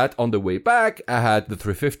 Saying that, on the way back, I had the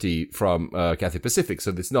 350 from Cathay Pacific,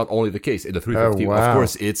 so that's not only the case. In the 350, of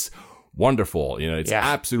course, it's wonderful. It's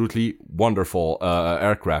absolutely wonderful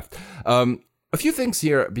aircraft. A few things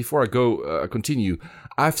here before I go continue.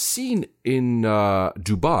 I've seen in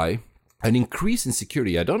Dubai an increase in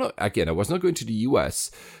security. I don't know. Again, I was not going to the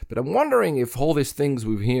US, but I'm wondering if all these things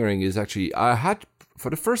we're hearing is actually, I had for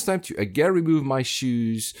the first time to again remove my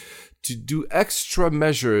shoes, to do extra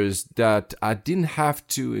measures that I didn't have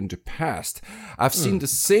to in the past. I've seen the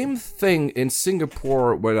same thing in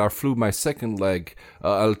Singapore when I flew my second leg.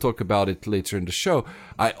 I'll talk about it later in the show.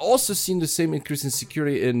 I also seen the same increase in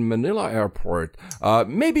security in Manila airport.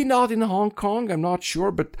 Maybe not in Hong Kong, I'm not sure,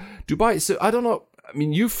 but Dubai. So I don't know. I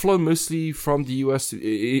mean, you've flown mostly from the US,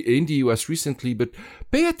 in the US recently, but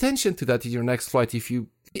pay attention to that in your next flight.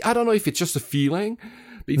 I don't know if it's just a feeling.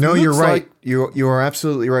 No, you're right. You are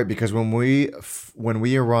absolutely right, because when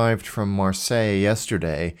we arrived from Marseille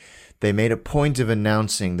yesterday, they made a point of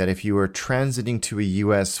announcing that if you are transiting to a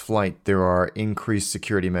U.S. flight, there are increased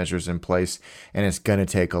security measures in place, and it's going to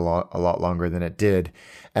take a lot longer than it did.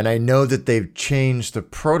 And I know that they've changed the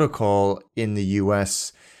protocol in the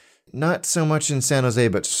U.S., not so much in San Jose,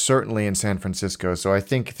 but certainly in San Francisco. So I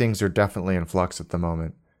think things are definitely in flux at the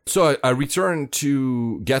moment. So I returned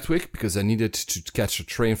to Gatwick because I needed to catch a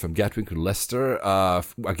train from Gatwick to Leicester,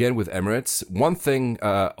 again with Emirates. One thing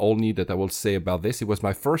only that I will say about this, it was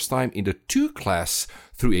my first time in the 2 class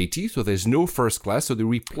 380, so there's no first class. So they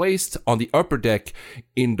replaced on the upper deck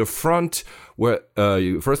in the front where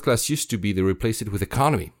first class used to be, they replaced it with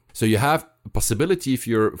economy. So you have a possibility, if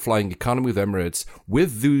you're flying economy with Emirates,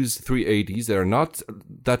 with those 380s, there are not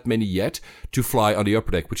that many yet, to fly on the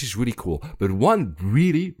upper deck, which is really cool. But one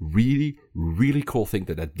really, really, really cool thing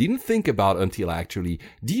that I didn't think about until I actually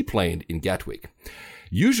deplaned in Gatwick.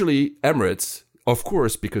 Usually Emirates, of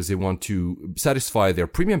course, because they want to satisfy their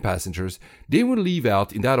premium passengers, they will leave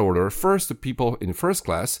out in that order, first the people in first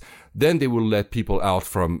class, then they will let people out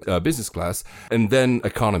from business class, and then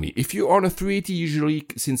economy. If you're on a 380, usually,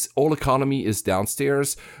 since all economy is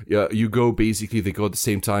downstairs, they go at the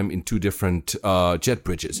same time in 2 different jet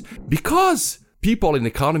bridges. Because people in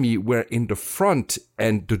economy were in the front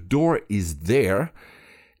and the door is there,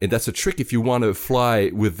 and that's a trick if you want to fly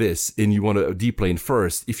with this and you want to deplane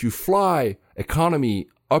first. If you fly economy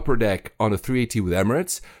upper deck on a 380 with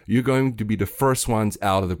Emirates, you're going to be the first ones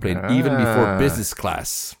out of the plane, even before business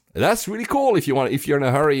class. That's really cool if you're in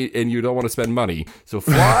a hurry and you don't want to spend money. So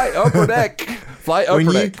fly upper deck. Fly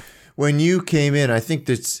upper deck. When you came in, I think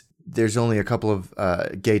there's only a couple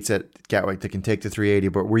of gates at Gatwick that can take the 380.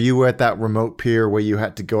 But were you at that remote pier where you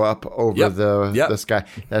had to go up over the sky?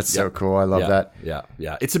 That's so cool. I love that.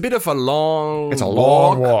 Yeah. It's a bit of a long. It's a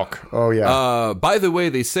long walk. Oh yeah. By the way,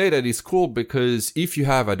 they say that it's cool because if you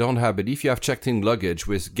have checked-in luggage,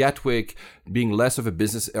 with Gatwick being less of a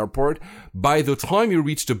business airport, by the time you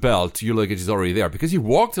reach the belt, your luggage is already there because you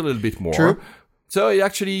walked a little bit more. True. So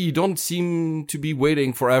actually, you don't seem to be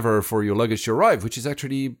waiting forever for your luggage to arrive, which is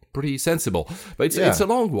actually pretty sensible. But it's a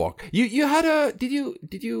long walk. Did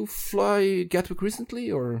you fly Gatwick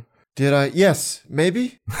recently or? Did I? Yes,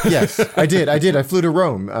 maybe. Yes, I did. I flew to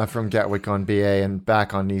Rome from Gatwick on BA and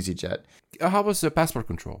back on EasyJet. How was the passport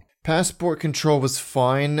control? Passport control was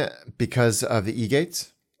fine because of the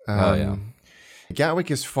e-gates.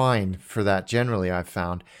 Gatwick is fine for that generally, I've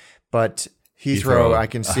found, but Heathrow, I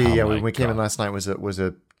can see. When we came in last night, was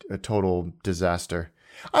a total disaster.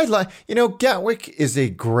 Gatwick is a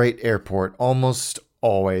great airport almost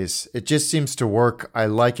always. It just seems to work. I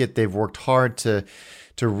like it. They've worked hard to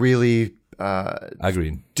really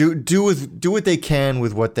agreed. Do what they can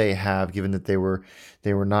with what they have, given that they were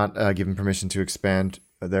not given permission to expand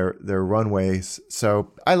their runways.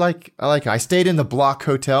 So I like it. I stayed in the Block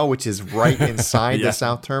Hotel, which is right inside the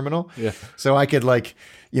South Terminal. Yeah. So I could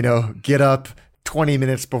get up 20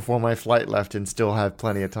 minutes before my flight left and still have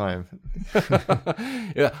plenty of time.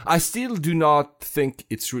 Yeah, I still do not think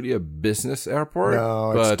it's really a business airport.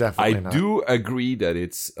 No, it's definitely not. I do agree that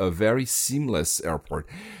it's a very seamless airport.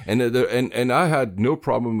 And I had no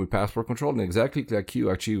problem with passport control. And exactly like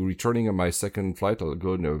you, actually returning on my second flight, I'll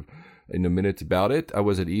go in a minute about it. I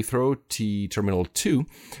was at Heathrow T Terminal 2.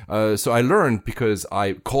 So I learned because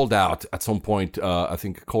I called out at some point,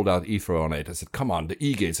 called out Heathrow on it. I said, come on, the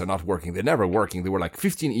e-gates are not working. They're never working. There were like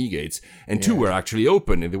 15 e-gates and 2 were actually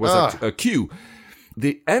open and there was a queue.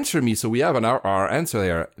 They answer me, so we have our answer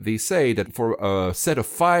there. They say that for a set of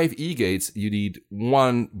 5 e-gates, you need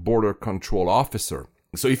 1 border control officer.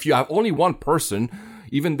 So if you have only 1 person,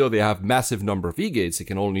 even though they have massive number of e-gates, they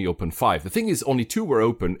can only open 5. The thing is, only 2 were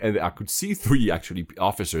open, and I could see 3 actually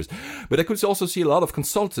officers. But I could also see a lot of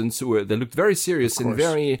consultants they looked very serious and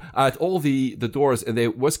very at all the doors, and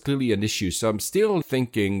there was clearly an issue. So I'm still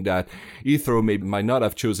thinking that Heathrow might not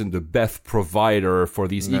have chosen the best provider for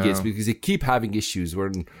these e-gates because they keep having issues.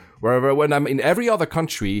 When I'm in every other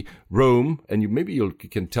country, Rome, and maybe you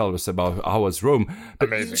can tell us about how was Rome.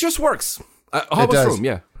 Amazing. It just works. How was Rome?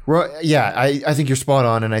 Yeah. Yeah, I think you're spot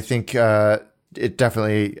on, and I think it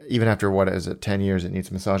definitely, even after 10 years, it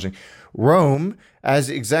needs massaging. Rome,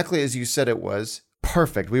 exactly as you said it was,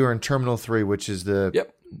 perfect. We were in Terminal 3, which is the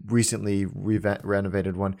recently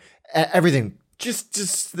renovated one. Everything,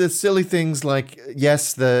 just the silly things like,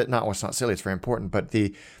 it's not silly, it's very important, but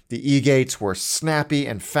the e-gates were snappy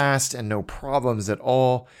and fast and no problems at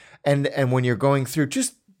all. And when you're going through,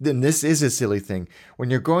 then this is a silly thing. When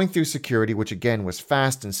you're going through security, which again was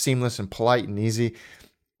fast and seamless and polite and easy,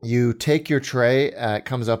 you take your tray, it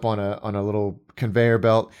comes up on a little conveyor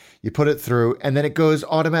belt, you put it through, and then it goes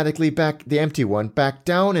automatically back, the empty one, back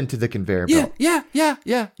down into the conveyor belt.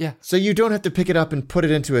 Yeah. So you don't have to pick it up and put it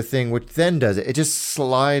into a thing, which then does it. It just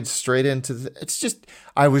slides straight into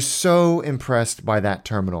I was so impressed by that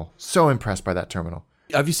terminal.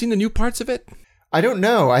 Have you seen the new parts of it? I don't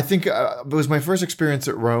know. I think it was my first experience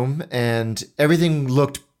at Rome, and everything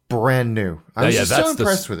looked brand new. I was so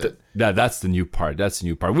impressed with it. That's the new part.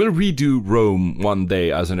 We'll redo Rome one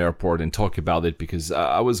day as an airport and talk about it because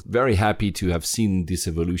I was very happy to have seen this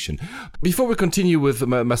evolution. Before we continue with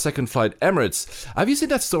my second flight, Emirates, have you seen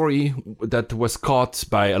that story that was caught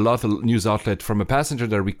by a lot of news outlets from a passenger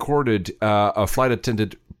that recorded a flight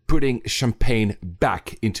attendant putting champagne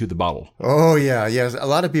back into the bottle? Oh, yeah. Yes. A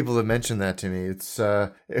lot of people have mentioned that to me. It's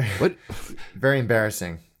very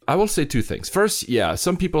embarrassing. I will say 2 things. First,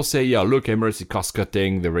 some people say, look, Emirates is cost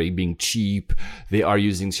cutting. They're being cheap. They are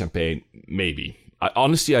using champagne. Maybe.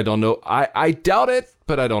 Honestly, I don't know. I doubt it,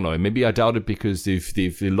 but I don't know. Maybe I doubt it because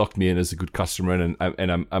they've locked me in as a good customer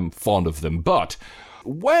and I'm fond of them. But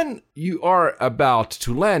when you are about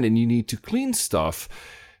to land and you need to clean stuff,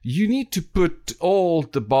 you need to put all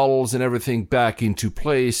the bottles and everything back into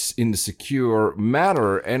place in a secure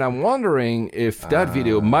manner. And I'm wondering if that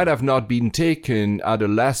video might have not been taken at the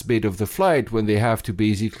last bit of the flight when they have to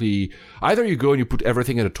basically, either you go and you put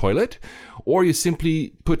everything in a toilet, or you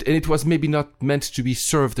simply put, and it was maybe not meant to be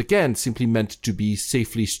served again, simply meant to be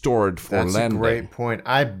safely stored for landing. That's a great point.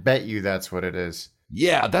 I bet you that's what it is.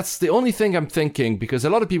 Yeah, that's the only thing I'm thinking, because a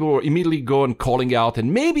lot of people will immediately go and calling out,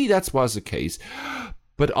 and maybe that was the case.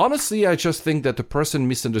 But honestly, I just think that the person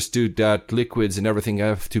misunderstood that liquids and everything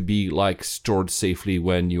have to be stored safely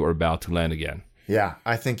when you are about to land again. Yeah,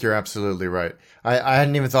 I think you're absolutely right. I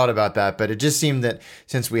hadn't even thought about that, but it just seemed that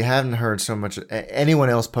since we hadn't heard so much anyone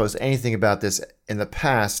else post anything about this in the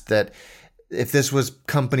past, that if this was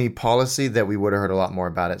company policy, that we would have heard a lot more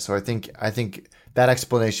about it. So I think that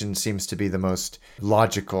explanation seems to be the most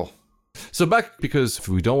logical. So back, because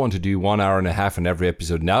we don't want to do 1 hour and a half in every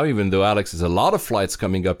episode now, even though Alex has a lot of flights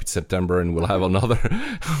coming up in September and we'll have another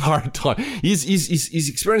hard time. He's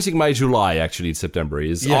experiencing my July, actually, in September.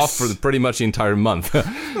 He's off for pretty much the entire month,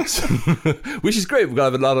 so, which is great. We've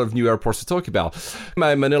got a lot of new airports to talk about.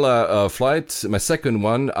 My Manila flight, my second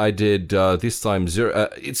one, I did this time zero.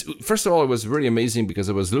 First of all, it was really amazing because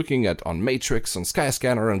I was looking at on Matrix, on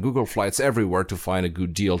Skyscanner, on Google Flights, everywhere to find a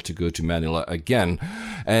good deal to go to Manila again.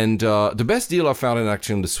 And the best deal I found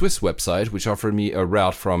actually on the Swiss website, which offered me a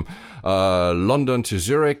route from London to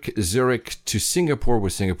Zurich, Zurich to Singapore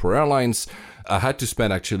with Singapore Airlines. I had to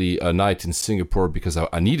spend actually a night in Singapore because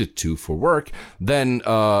I needed to for work. Then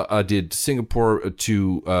I did Singapore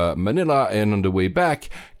to Manila, and on the way back,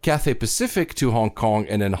 Cathay Pacific to Hong Kong,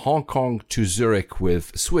 and then Hong Kong to Zurich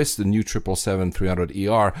with Swiss, the new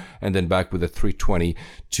 777-300ER, and then back with a 320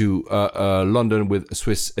 to London with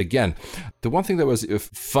Swiss again. The one thing that was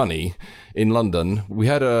funny in London, we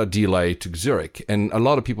had a delay to Zurich, and a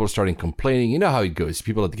lot of people are starting complaining. You know how it goes.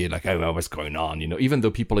 People at the gate like, I don't know what's going on, even though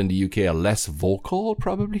people in the UK are less vocal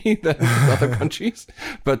probably than other countries,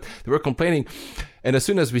 but they were complaining. And as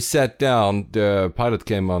soon as we sat down, the pilot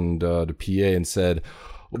came on the PA and said,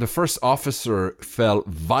 the first officer fell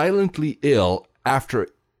violently ill after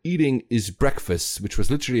eating his breakfast, which was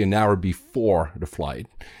literally an hour before the flight,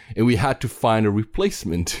 and we had to find a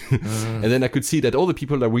replacement. And then I could see that all the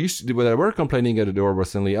people that were complaining at the door were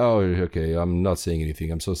suddenly, oh, okay, I'm not saying anything,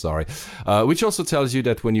 I'm so sorry. Which also tells you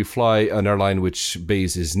that when you fly an airline which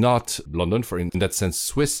base is not London, for in that sense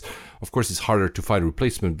Swiss, of course it's harder to find a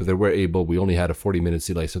replacement, but we only had a 40-minute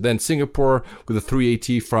delay. So then Singapore with a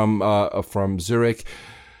 380 from Zurich.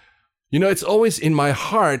 It's always in my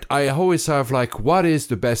heart, I always have what is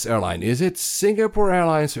the best airline? Is it Singapore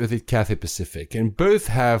Airlines or is it Cathay Pacific? And both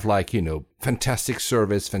have fantastic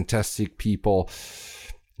service, fantastic people.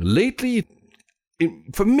 Lately,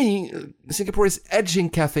 for me, Singapore is edging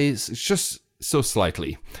Cathay's just so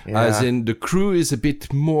slightly. Yeah. As in the crew is a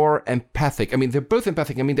bit more empathic. I mean, they're both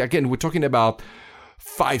empathic. I mean, again, we're talking about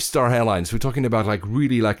 5-star airlines. We're talking about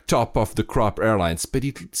really top of the crop airlines. But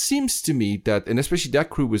it seems to me that, and especially that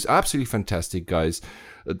crew was absolutely fantastic, guys.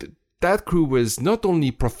 That crew was not only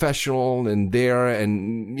professional and there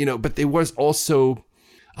and, but it was also,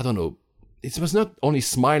 I don't know, it was not only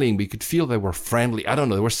smiling, but you could feel they were friendly. I don't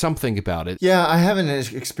know, there was something about it. Yeah, I haven't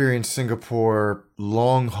experienced Singapore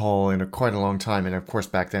long haul in quite a long time. And of course,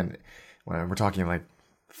 back then, when we're talking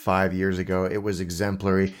 5 years ago, it was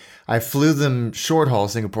exemplary. I flew them short haul,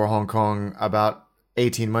 Singapore, Hong Kong, about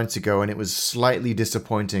 18 months ago, and it was slightly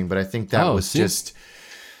disappointing, but I think that was just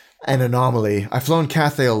an anomaly. I've flown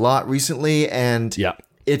Cathay a lot recently, and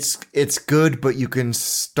it's good, but you can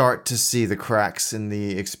start to see the cracks in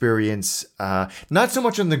the experience. Not so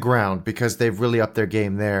much on the ground, because they've really upped their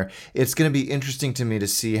game there. It's going to be interesting to me to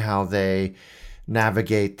see how they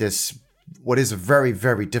navigate this, what is a very,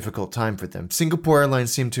 very difficult time for them. Singapore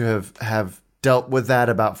Airlines seem to have dealt with that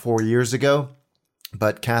about 4 years ago,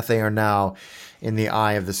 but Cathay are now in the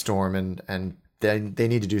eye of the storm, and they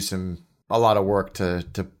need to do a lot of work to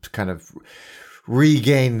kind of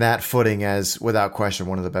regain that footing as, without question,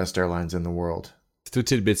 one of the best airlines in the world. 2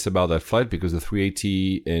 tidbits about that flight, because the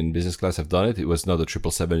 380 in business class have done it. It was not the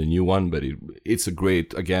 777, a new one, but it's a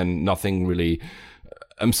great, again, nothing really.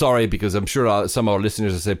 I'm sorry, because I'm sure some of our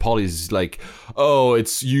listeners will say, Paul is oh,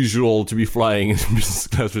 it's usual to be flying in business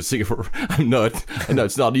class for Singapore. I'm not. I know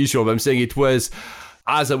it's not usual, but I'm saying it was,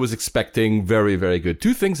 as I was expecting, very, very good.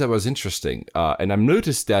 2 things that was interesting, and I've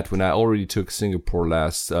noticed that when I already took Singapore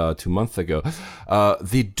last 2 months ago,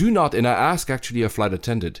 they do not, and I asked actually a flight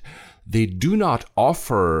attendant, they do not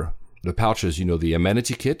offer the pouches, the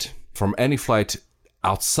amenity kit from any flight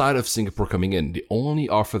outside of Singapore coming in. They only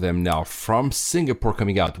offer them now from Singapore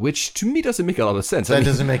coming out, which to me doesn't make a lot of sense. That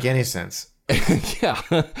doesn't make any sense. Yeah.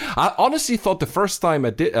 I honestly thought the first time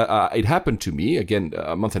it happened to me, again,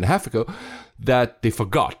 a month and a half ago, that they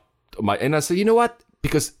forgot. And I said, you know what?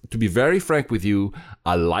 Because to be very frank with you,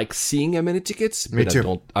 I like seeing amenity tickets, but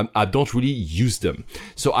I don't really use them.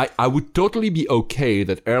 So I would totally be okay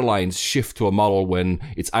that airlines shift to a model when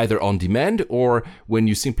it's either on demand or when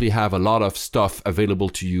you simply have a lot of stuff available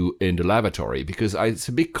to you in the lavatory, because it's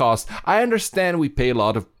a big cost. I understand we pay a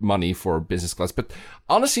lot of money for business class, but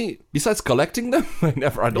honestly, besides collecting them, I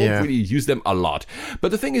don't really use them a lot. But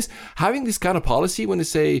the thing is, having this kind of policy when they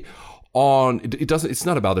say, it's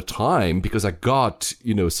not about the time, because I got,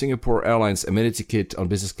 Singapore Airlines amenity kit on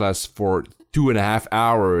business class for 2.5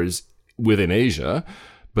 hours within Asia.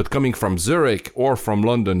 But coming from Zurich or from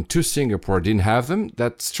London to Singapore didn't have them.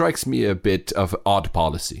 That strikes me a bit of odd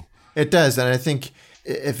policy. It does. And I think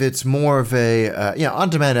if it's more of a, on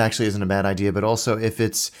demand actually isn't a bad idea, but also if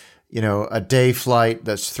it's, a day flight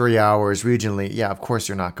that's 3 hours regionally, of course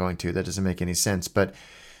you're not going to. That doesn't make any sense. But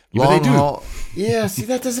long haul, see,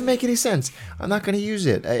 that doesn't make any sense. I'm not going to use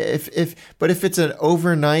it. But if it's an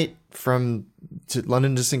overnight from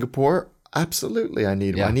London to Singapore, absolutely, I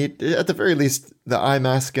need one. I need, at the very least, the eye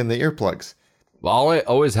mask and the earplugs. Well, I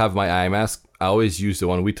always have my eye mask. I always use the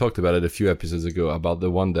one. We talked about it a few episodes ago, about the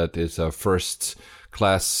one that is first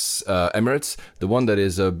class Emirates. The one that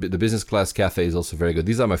is the business class Cathay is also very good.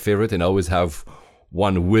 These are my favorite, and I always have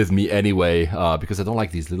one with me anyway, because I don't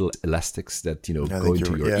like these little elastics that, go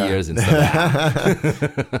into your ears and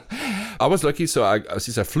stuff. I was lucky,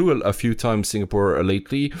 since I flew a few times Singapore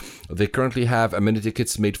lately, they currently have amenity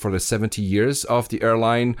kits made for the 70 years of the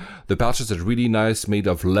airline. The pouches are really nice, made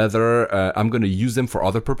of leather. I'm going to use them for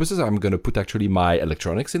other purposes. I'm going to put actually my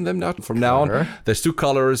electronics in them from now on. There's 2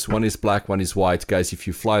 colors. One is black, one is white. Guys, if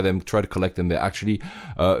you fly them, try to collect them. They're actually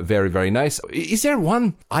very, very nice. Is there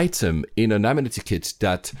one item in an amenity kit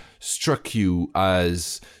that struck you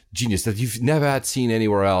as genius, that you've never had seen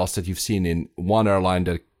anywhere else, that you've seen in one airline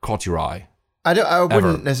that caught your eye? I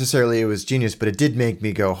wouldn't necessarily it was genius, but it did make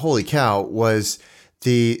me go, holy cow, was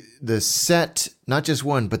the set, not just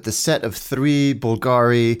one, but the set of 3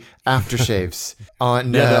 Bulgari aftershaves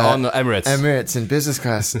on on the Emirates. Emirates in business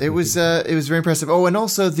class. It was very impressive. Oh, and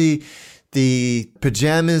also the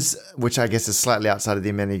pajamas, which I guess is slightly outside of the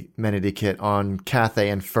amenity kit, on Cathay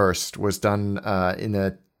and First was done in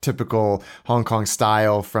a typical Hong Kong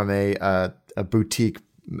style from a boutique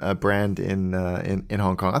brand in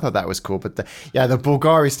Hong Kong. I thought that was cool. But the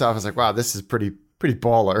Bulgari stuff, I was like, wow, this is pretty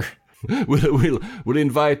baller. We'll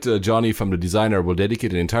invite Johnny from the designer. We'll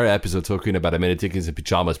dedicate an entire episode talking about amenity kits and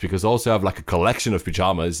pajamas, because I also have like a collection of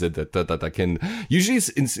pajamas that I can, usually it's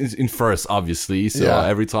in first, obviously. So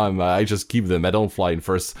every time I just keep them. I don't fly in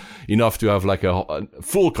first enough to have like a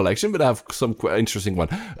full collection, but I have some interesting one.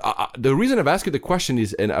 The reason I've asked you the question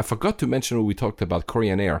is, and I forgot to mention when we talked about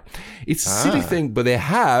Korean Air. It's a silly thing, but they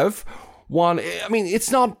have one. I mean, it's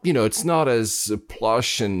not as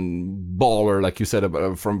plush and baller like you said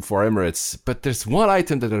for Emirates, but there's one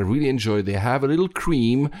item that I really enjoy. They have a little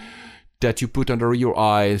cream that you put under your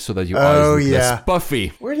eyes so that your eyes look less puffy.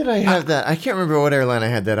 Where did I have that? I can't remember what airline I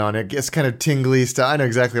had that on. It's kind of tingly stuff. I know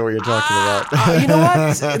exactly what you're talking about. You know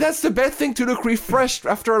what? That's the best thing to look refreshed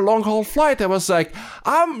after a long haul flight. I was like,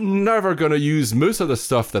 I'm never going to use most of the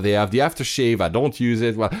stuff that they have. The aftershave, I don't use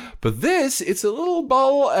it. But this, it's a little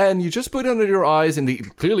ball and you just put it under your eyes.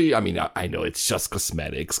 And clearly, I mean, I know it's just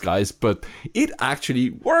cosmetics, guys, but it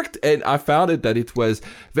actually worked. And I found that it was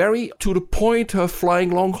very to the point of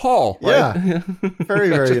flying long haul. Right? Yeah, very,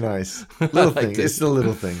 very nice. Little thing. It's the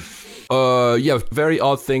little thing. Very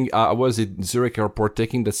odd thing. I was at Zurich airport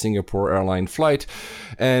taking the Singapore airline flight,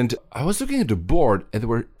 and I was looking at the board, and there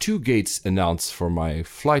were 2 gates announced for my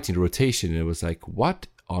flight in rotation, and it was like, what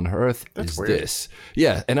on earth is weird. This?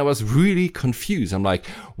 Yeah, and I was really confused. I'm like,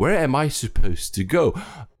 where am I supposed to go?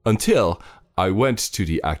 Until I went to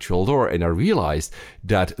the actual door and I realized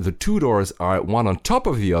that the 2 doors are one on top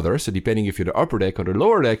of the other. So depending if you're the upper deck or the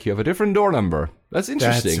lower deck, you have a different door number. That's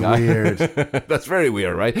interesting. That's weird. That's very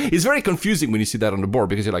weird, right? It's very confusing when you see that on the board,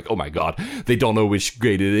 because you're like, oh my God, they don't know which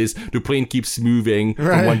gate it is. The plane keeps moving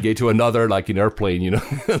from one gate to another, like an airplane,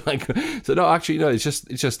 So no, actually, no, it's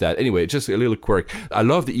just that. Anyway, just a little quirk. I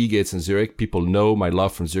love the E-gates in Zurich. People know my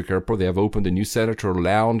love from Zurich Airport. They have opened a new Senator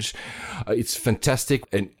Lounge. It's fantastic.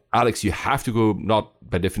 And Alex, you have to go, not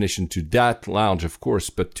by definition to that lounge, of course,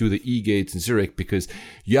 but to the E-gates in Zurich, because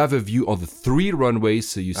you have a view on the 3 runways.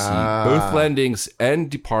 So you see both landings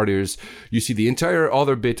and departures. You see the entire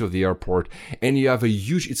other bit of the airport, and you have a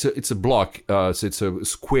huge, it's a block. So it's a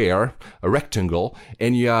square, a rectangle,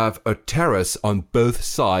 and you have a terrace on both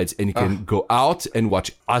sides, and you can go out and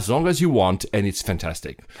watch as long as you want. And it's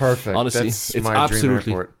fantastic. Perfect. Honestly, it's my dream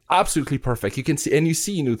airport. Absolutely perfect. You can see, and you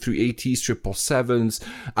see, through ATs, 777s,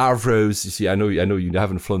 Avros. You see, I know you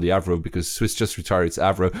haven't flown the Avro because Swiss just retired its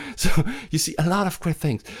Avro. So you see a lot of great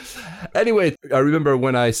things. Anyway, I remember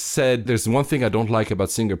when I said there's one thing I don't like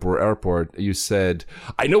about Singapore Airport, you said,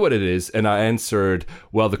 I know what it is. And I answered,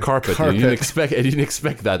 well, the carpet. I didn't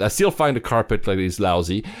expect that. I still find the carpet like it's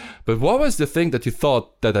lousy. But what was the thing that you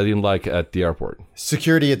thought that I didn't like at the airport?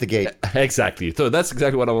 Security at the gate. Exactly. So that's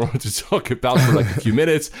exactly what I wanted to talk about for like a few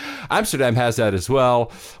minutes. Amsterdam has that as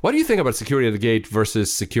well. What do you think about security at the gate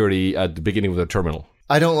versus security at the beginning of the terminal?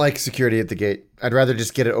 I don't like security at the gate. I'd rather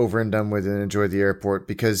just get it over and done with and enjoy the airport,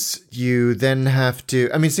 because you then have to...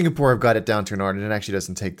 I mean, Singapore have got it down to an art, and it actually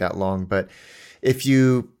doesn't take that long. But if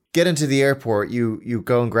you get into the airport, you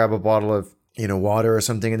go and grab a bottle of water or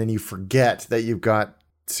something, and then you forget that you've got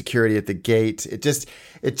security at the gate. It just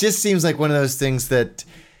seems like one of those things that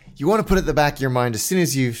you want to put at the back of your mind as soon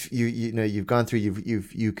as you've gone through.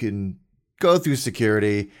 You can go through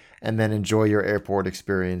security and then enjoy your airport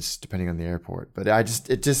experience, depending on the airport. But I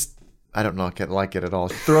don't like it at all.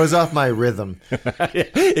 It throws off my rhythm. Yeah,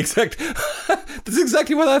 exactly. That's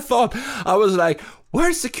exactly what I thought. I was like,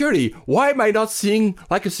 where's security? Why am I not seeing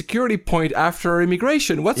like a security point after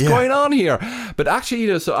immigration? What's going on here? But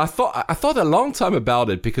actually, so I thought a long time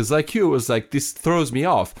about it, because like you, it was like, this throws me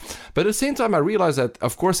off. But at the same time, I realized that,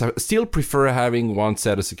 of course, I still prefer having one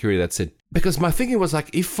set of security. That's it. Because my thinking was like,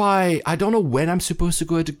 if I don't know when I'm supposed to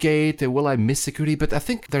go at the gate, will I miss security? But I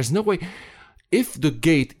think there's no way. If the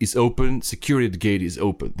gate is open, security at the gate is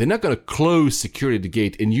open. They're not going to close security at the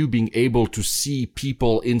gate and you being able to see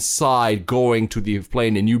people inside going to the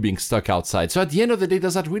plane and you being stuck outside. So at the end of the day,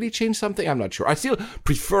 does that really change something? I'm not sure. I still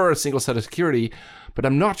prefer a single set of security, but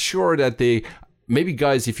I'm not sure that maybe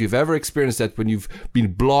guys, if you've ever experienced that when you've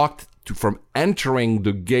been blocked from entering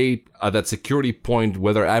the gate at that security point,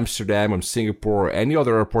 whether Amsterdam or Singapore or any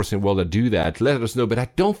other airports in the world that do that, let us know. But I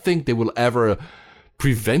don't think they will ever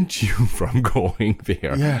prevent you from going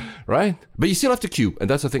there. Yeah. Right? But you still have to queue, and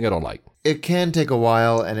that's the thing I don't like. It can take a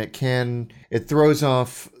while, and it throws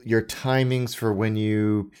off your timings for when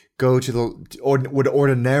you go to would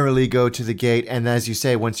ordinarily go to the gate. And as you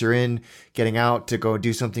say, once you're in, getting out to go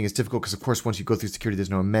do something is difficult, because of course once you go through security,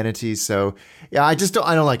 there's no amenities. So yeah, I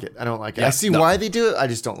don't like it. Yeah, I see why they do it. I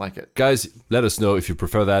just don't like it. Guys, let us know if you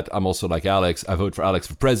prefer that. I'm also like Alex. I vote for Alex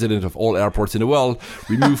for president of all airports in the world.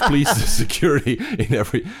 Remove please the security in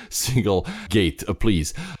every single gate,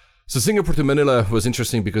 please. So Singapore to Manila was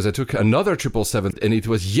interesting because I took another 777 and it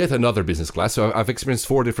was yet another business class. So I've experienced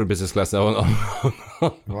 4 different business class now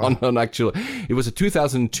on actual. It was a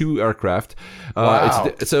 2002 aircraft.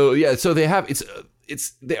 Wow. So they have,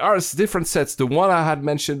 there are different sets. The one I had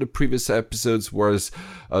mentioned in the previous episodes was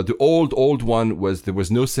the old one. There was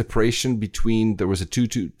no separation between, there was a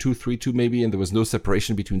 232 maybe, and there was no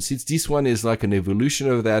separation between seats. This one is like an evolution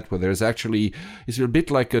of that, where there's actually, it's a bit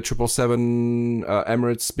like a 777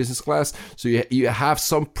 Emirates business class. So you have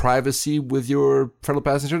some privacy with your fellow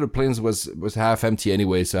passenger. The plane was half empty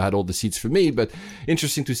anyway, so I had all the seats for me. But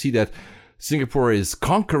interesting to see that Singapore is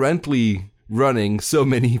concurrently running so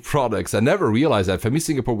many products. I never realized that. For me,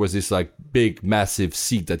 Singapore was this like big, massive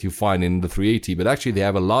seat that you find in the 380, but actually they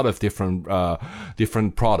have a lot of different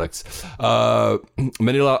products.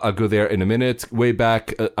 Manila, I'll go there in a minute. Way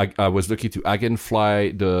back, I was lucky to again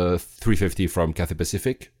fly the 350 from Cathay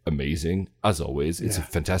Pacific. Amazing, as always. It's a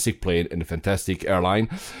fantastic plane and a fantastic airline.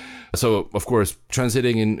 So, of course,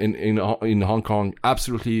 transiting in Hong Kong,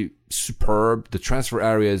 absolutely superb. The transfer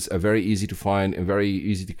areas are very easy to find and very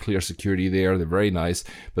easy to clear security there. They're very nice.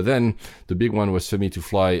 But then the big one was for me to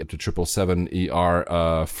fly to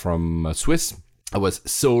 777ER from Swiss. I was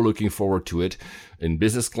so looking forward to it. In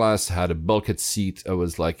business class, had a bulkhead seat. I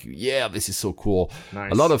was like, yeah, this is so cool.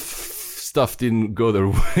 Nice. A lot of stuff didn't go the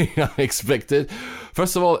way I expected.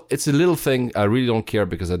 First of all, it's a little thing. I really don't care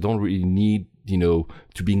because I don't really need,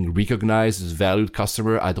 to being recognized as a valued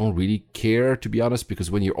customer. I don't really care, to be honest, because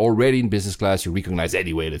when you're already in business class, you're recognized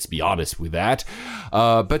anyway. Let's be honest with that.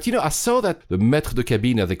 But, I saw that the maître de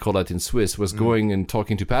cabine, they call that in Swiss, was going and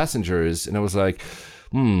talking to passengers. And I was like,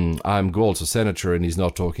 I'm Gold's a senator and he's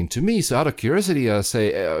not talking to me. So out of curiosity, I say,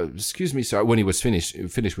 excuse me, sir, when he was finished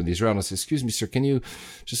with his round, I said, excuse me, sir, can you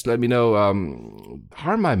just let me know,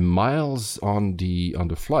 how are my miles on the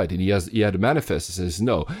flight? And he had a manifest. He says,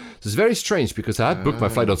 no. So it's very strange because I had booked my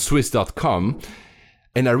flight on Swiss.com.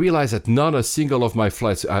 And I realized that not a single of my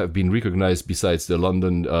flights have been recognized besides the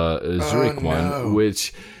London Zurich one,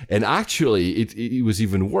 and actually it was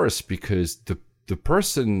even worse because the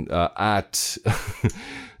person at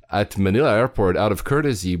Manila Airport, out of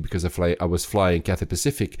courtesy, because I was flying Cathay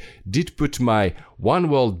Pacific, did put my One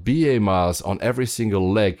World BA miles on every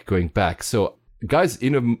single leg going back. So, guys,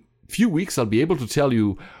 in a few weeks, I'll be able to tell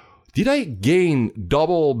you, did I gain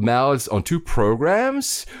double miles on 2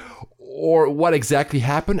 programs? Or what exactly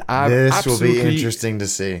happened? This will be interesting to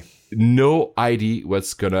see. no idea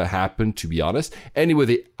what's gonna happen, to be honest. Anyway,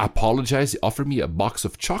 they apologized. They offered me a box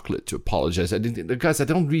of chocolate to apologize. I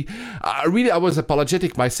was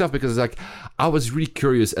apologetic myself because like I was really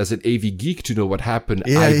curious as an AV geek to know what happened.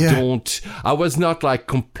 I was not like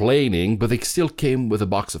complaining, but they still came with a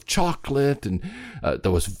box of chocolate, and that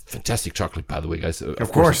was fantastic chocolate, by the way, guys.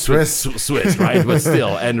 Of course, Swiss, right? But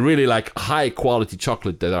still, and really like high quality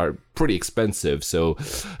chocolate that are pretty expensive. So,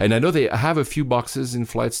 and I know they have a few boxes in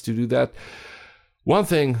flights to do that. One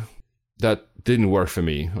thing that didn't work for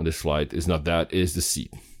me on this flight is the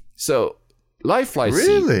seat. So, live flight seat.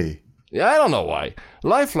 Really? Yeah, I don't know why.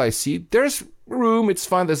 Live flight seat, there's room, it's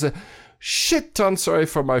fine. There's a shit ton, sorry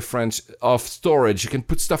for my French, of storage. You can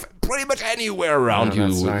put stuff pretty much anywhere around you.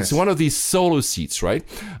 Nice. It's one of these solo seats, right?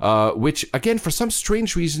 Which, again, for some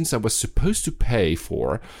strange reasons, I was supposed to pay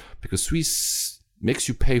for, because Swiss makes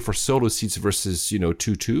you pay for solo seats versus,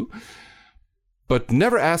 2-2. But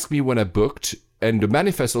never asked me when I booked. And the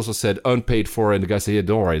manifest also said unpaid for, and the guy said, yeah,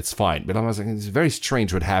 don't worry, it's fine. But I was like, it's very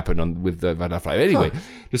strange what happened with the flight. Anyway,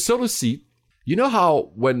 the solo seat, you know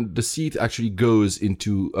how when the seat actually goes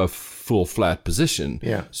into a full flat position,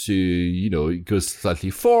 so, it goes slightly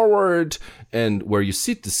forward, and where you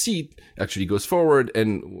sit, the seat actually goes forward,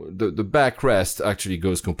 and the backrest actually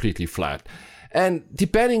goes completely flat. And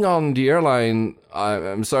depending on the airline,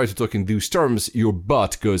 I'm sorry to talk in those terms, your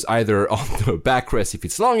butt goes either on the backrest if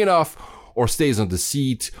it's long enough, or stays on the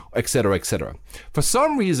seat, etc., etc. For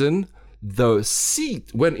some reason, the seat,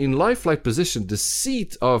 when in live flight position, the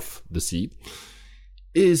seat of the seat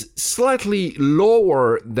is slightly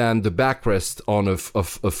lower than the backrest on a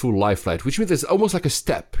full live flight, which means there's almost like a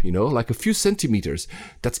step, like a few centimeters.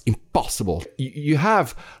 That's impossible. You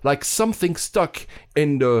have like something stuck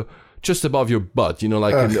in the just above your butt, in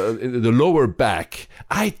the lower back.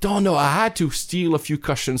 I don't know. I had to steal a few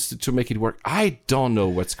cushions to make it work. I don't know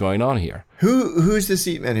what's going on here. Who's the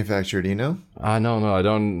seat manufacturer? Do you know? No, I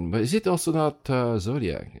don't. But is it also not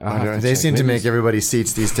Zodiac? They seem to make everybody's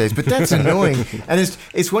seats these days, but that's annoying. And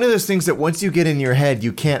it's one of those things that once you get in your head,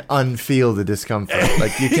 you can't unfeel the discomfort.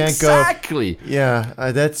 Like you can't exactly. Yeah,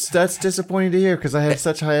 that's disappointing to hear because I had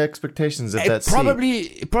such high expectations of that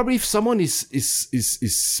seat. Probably if someone is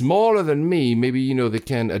smaller than me, maybe they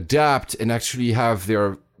can adapt and actually have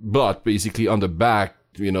their butt basically on the back.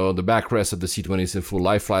 The backrest of the seat when it's in full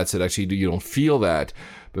live flights, that actually you don't feel that.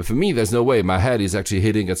 But for me, there's no way. My head is actually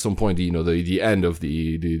hitting at some point, the end of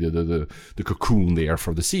the cocoon there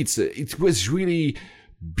for the seats. It was really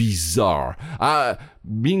bizarre.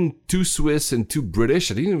 Being too Swiss and too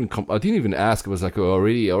British, I didn't even ask. I was like, I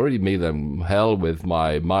already made them hell with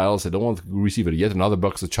my miles. I don't want to receive yet another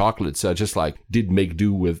box of chocolates. So I just did make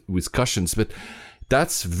do with cushions. But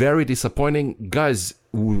that's very disappointing. Guys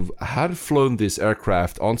who had flown this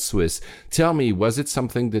aircraft on Swiss, tell me, was it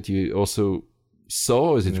something that you also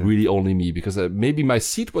saw, or is it really only me? Because maybe my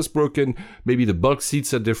seat was broken, maybe the bug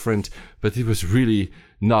seats are different, but it was really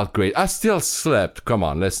not great. I still slept, come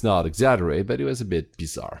on, let's not exaggerate, but it was a bit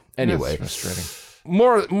bizarre. Anyway, that's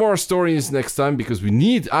frustrating. More stories next time, because we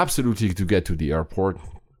need absolutely to get to the airport.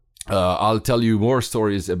 I'll tell you more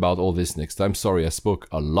stories about all this next time. Sorry, I spoke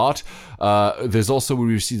a lot. We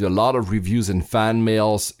received a lot of reviews and fan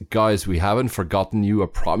mails. Guys, we haven't forgotten you. I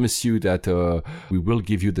promise you that we will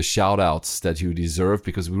give you the shout outs that you deserve,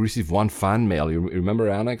 because we received one fan mail. You remember,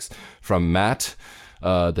 Alex, from Matt,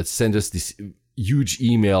 that sent us this huge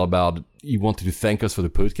email about he wanted to thank us for the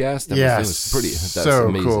podcast. That's so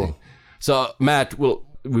amazing. Cool. So, Matt,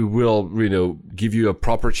 we will, give you a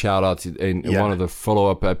proper shout out in one of the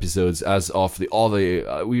follow-up episodes as of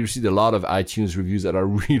we received a lot of iTunes reviews that are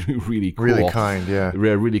really, really cool. Really kind, yeah.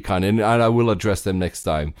 Really kind. And I will address them next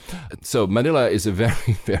time. So Manila is a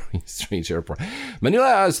very, very strange airport. Manila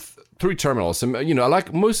has 3 terminals. And,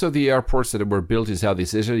 like most of the airports that were built in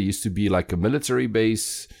Southeast Asia, it used to be like a military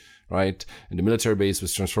base, right? And the military base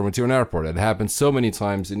was transformed into an airport. It happened so many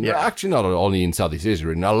times, actually not only in Southeast Asia,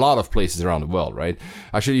 in a lot of places around the world, right?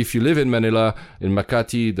 Actually, if you live in Manila, in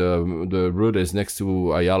Makati, the road is next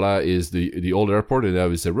to Ayala is the old airport, and that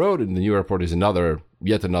is the road, and the new airport is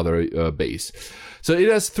yet another base. So it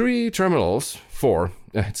has 3 terminals, 4.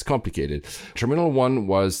 It's complicated. Terminal 1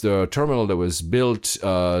 was the terminal that was built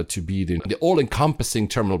to be the all-encompassing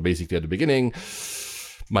terminal, basically, at the beginning.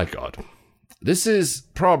 My God. This is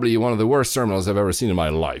probably one of the worst terminals I've ever seen in my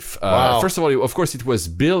life. Wow. First of all, of course, it was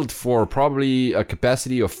built for probably a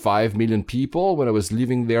capacity of 5 million people. When I was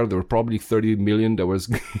living there were probably 30 million that was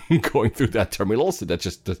going through that terminal. So that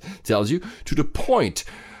just tells you, to the point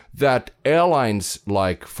that airlines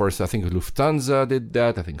like, first, I think Lufthansa did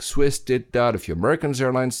that. I think Swiss did that. A few American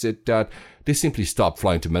airlines did that. They simply stopped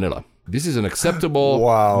flying to Manila. This is unacceptable.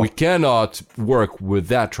 Wow. We cannot work with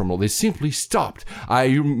that terminal. They simply stopped. I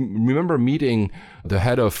remember meeting the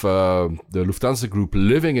head of the Lufthansa group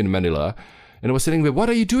living in Manila, and I was saying, what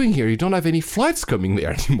are you doing here? You don't have any flights coming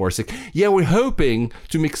there anymore. It's like, yeah, we're hoping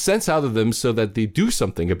to make sense out of them so that they do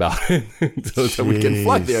something about it so that we can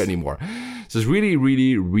fly there anymore. So it's really,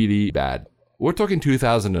 really, really bad. We're talking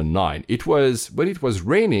 2009. When it was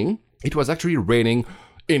raining, it was actually raining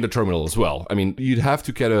in the terminal as well. I mean, you'd have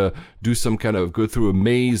to kind of go through a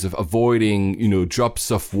maze of avoiding,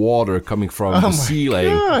 drops of water coming from the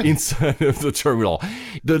ceiling inside of the terminal.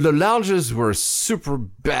 The lounges were super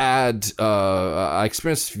bad. I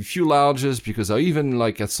experienced a few lounges because I even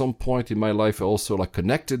at some point in my life I also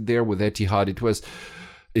connected there with Etihad.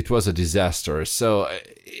 It was a disaster. So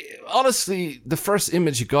honestly, the first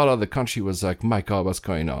image you got out of the country was like, my God, what's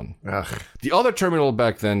going on? Ugh. The other terminal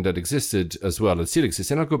back then that existed as well, and still exists,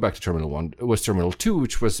 and I'll go back to Terminal 1, was Terminal 2,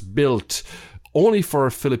 which was built only for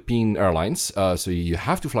Philippine Airlines. So you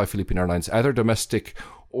have to fly Philippine Airlines, either domestic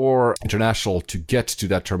or international, to get to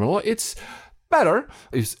that terminal. It's better,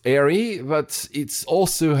 it's airy, but it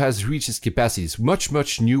also has reached its capacity. It's much,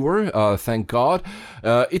 much newer, thank God.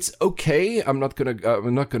 It's okay. I'm not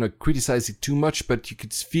gonna criticize it too much, but you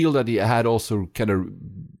could feel that it had also kind of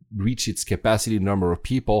reach its capacity number of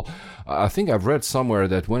people. I think I've read somewhere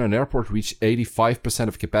that when an airport reaches 85%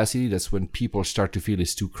 of capacity, that's when people start to feel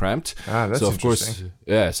it's too cramped. That's interesting.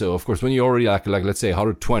 So of course, when you already let's say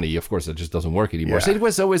 120, of course that just doesn't work anymore. So it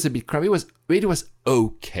was always a bit cramped. It was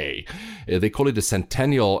okay. They call it the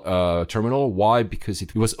Centennial Terminal. Why? Because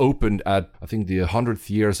it was opened at, I think, the 100th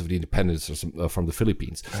years of the independence from the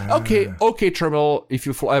Philippines. Okay, terminal. If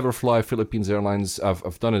you ever fly Philippines Airlines,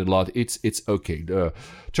 I've done it a lot. It's okay.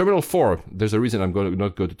 Terminal 4, there's a reason I'm going to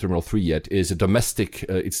not go to Terminal 3 yet, is a domestic.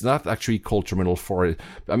 It's not actually called Terminal 4.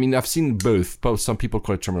 I mean, I've seen both. Some people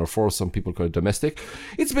call it Terminal 4, some people call it domestic.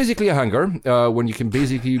 It's basically a hangar when you can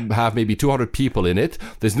basically have maybe 200 people in it.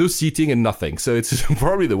 There's no seating and nothing. So it's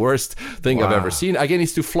probably the worst thing I've ever seen. Again,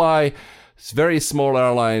 it's to fly very small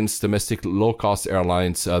airlines, domestic low-cost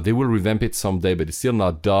airlines. They will revamp it someday, but it's still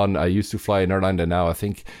not done. I used to fly an airline that now I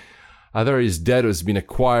think either is dead or has been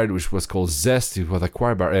acquired, which was called Zest. It was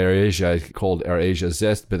acquired by AirAsia, called AirAsia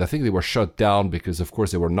Zest, but I think they were shut down because, of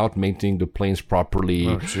course, they were not maintaining the planes properly.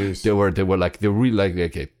 Oh, jeez. They were really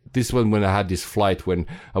okay. This one, when I had this flight, when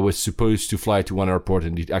I was supposed to fly to one airport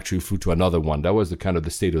and it actually flew to another one, that was the kind of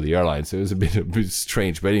the state of the airline. So it was a bit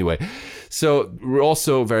strange, but anyway. So we're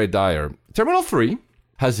also very dire. Terminal 3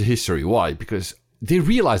 has a history. Why? Because they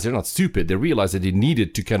realized they're not stupid. They realized that they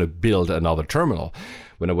needed to kind of build another terminal.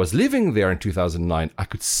 When I was living there in 2009, I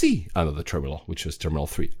could see another terminal, which was Terminal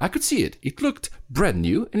 3. I could see it. It looked brand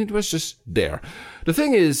new, and it was just there. The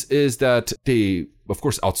thing is that they, of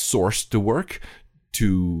course, outsourced the work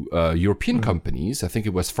to European companies. I think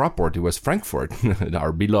it was Fraport, it was Frankfurt,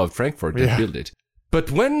 our beloved Frankfurt that built it.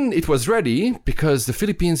 But when it was ready, because the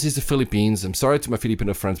Philippines is the Philippines, I'm sorry to my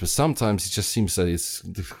Filipino friends, but sometimes it just seems that it's...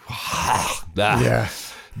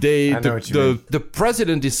 The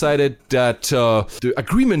president decided that the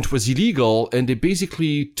agreement was illegal, and they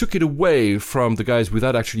basically took it away from the guys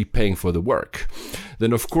without actually paying for the work.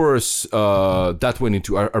 Then, of course, that went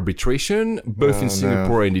into arbitration, both in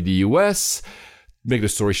Singapore and in the US. Make the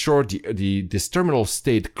story short, this terminal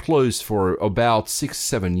stayed closed for about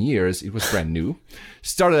 6-7 years. It was brand new.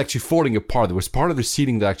 Started actually falling apart. There was part of the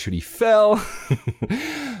ceiling that actually fell.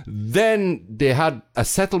 Then they had a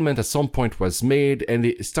settlement at some point was made, and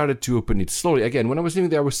they started to open it slowly. Again, when I was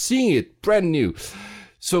living there, I was seeing it brand new.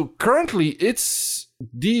 So currently, it's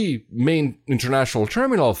the main international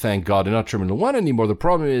terminal, thank God, and not Terminal 1 anymore. The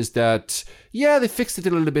problem is that, they fixed it a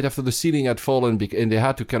little bit after the ceiling had fallen, and they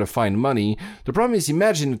had to kind of find money. The problem is,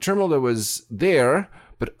 imagine a terminal that was there,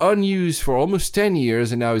 but unused for almost 10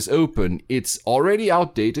 years and now is open. It's already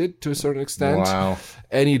outdated to a certain extent. Wow.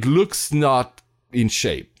 And it looks not in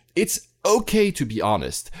shape. It's okay, to be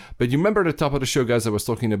honest. But you remember at the top of the show, guys, I was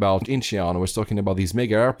talking about Incheon. I was talking about these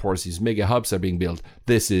mega airports, these mega hubs are being built.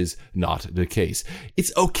 This is not the case.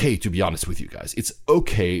 It's okay, to be honest with you guys. It's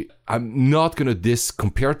okay. I'm not going to diss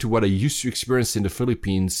compared to what I used to experience in the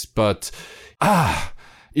Philippines, but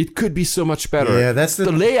it could be so much better. Yeah, that's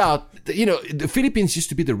the layout. The Philippines used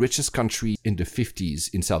to be the richest country in the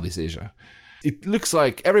 50s in Southeast Asia. It looks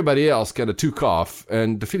like everybody else kind of took off,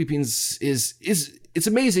 and the Philippines it's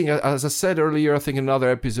amazing. As I said earlier, I think in another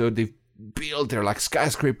episode, they've built their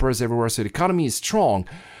skyscrapers everywhere, so the economy is strong,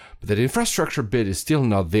 but the infrastructure bit is still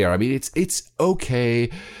not there. I mean, it's okay.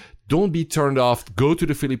 don't be turned off. Go to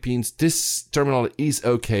the Philippines. This terminal is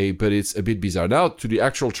okay, but it's a bit bizarre. Now, to the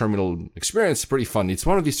actual terminal experience, pretty fun. It's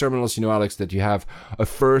one of these terminals, Alex, that you have a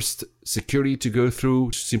first security to go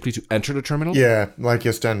through simply to enter the terminal. Yeah, like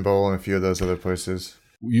Istanbul and a few of those other places.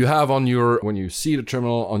 You have when you see the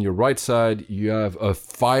terminal on your right side, you have a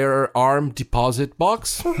firearm deposit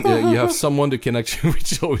box. You have someone that can actually,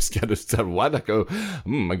 which is always kind of sad. What? I go,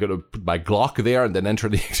 I'm going to put my Glock there and then enter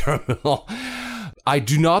the terminal. I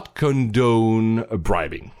do not condone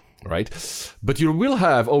bribing, right? But you will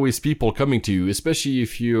have always people coming to you, especially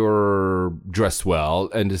if you're dressed well,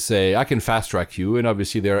 and to say, I can fast track you. And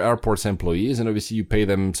obviously they're airports employees, and obviously you pay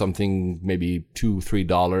them something, maybe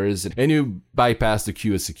 $2-3, and you bypass the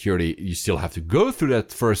queue of security. You still have to go through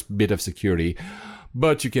that first bit of security,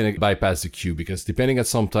 but you can bypass the queue because depending on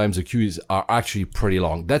sometimes the queues are actually pretty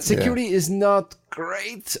long. That security is not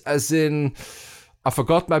great, as in, I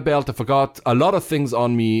forgot my belt. I forgot a lot of things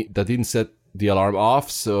on me that didn't set the alarm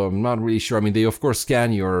off. So I'm not really sure. I mean, they of course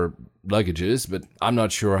scan your luggages, but I'm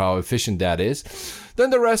not sure how efficient that is.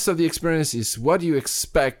 Then the rest of the experience is what you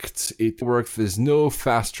expect. It works. There's no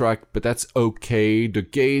fast track, but that's okay. The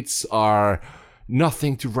gates are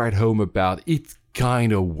nothing to write home about. It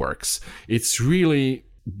kind of works. It's really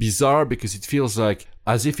bizarre because it feels like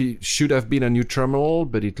as if it should have been a new terminal,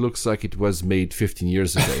 but it looks like it was made 15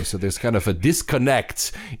 years ago. So there's kind of a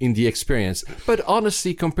disconnect in the experience. But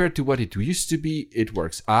honestly, compared to what it used to be, it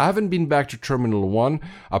works. I haven't been back to Terminal 1.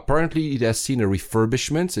 Apparently, it has seen a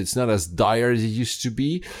refurbishment. So it's not as dire as it used to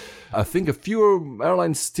be. I think a few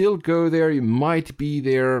airlines still go there. You might be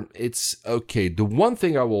there. It's okay. The one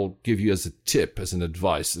thing I will give you as a tip, as an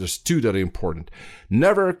advice, there's two that are important.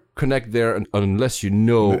 Never connect there unless you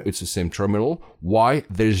know it's the same terminal. Why?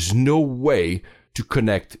 There's no way to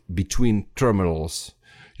connect between terminals.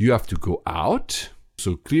 You have to go out.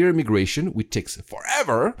 So clear immigration, which takes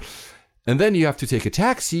forever. And then you have to take a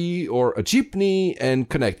taxi or a jeepney and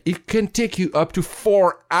connect. It can take you up to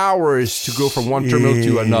 4 hours to go from one terminal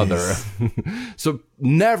to another. So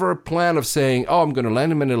never plan of saying, oh, I'm going to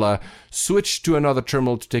land in Manila, switch to another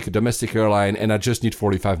terminal to take a domestic airline, and I just need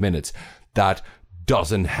 45 minutes. That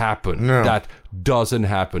doesn't happen. No. That doesn't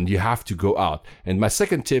happen. You have to go out. And my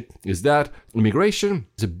second tip is that immigration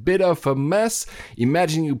is a bit of a mess.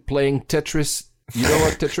 Imagine you playing Tetris. You know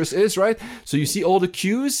what Tetris is, right? So you see all the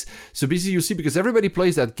queues. So basically you see, because everybody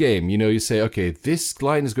plays that game, you say, okay, this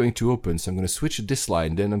line is going to open. So I'm going to switch to this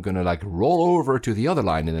line. Then I'm going to roll over to the other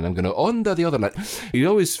line. And then I'm going to under the other line. It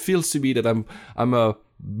always feels to me that I'm a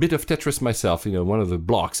bit of Tetris myself, one of the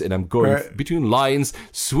blocks, and I'm going between lines,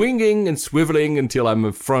 swinging and swiveling until I'm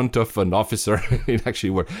in front of an officer. It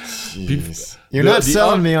actually works. You're not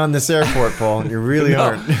selling me on this airport, Paul. You really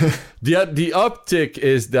aren't. The uptick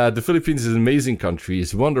is that the Philippines is an amazing country.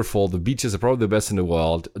 It's wonderful. The beaches are probably the best in the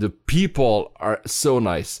world. The people are so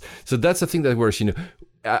nice. So that's the thing that works.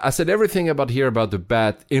 I said everything about the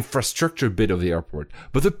bad infrastructure bit of the airport,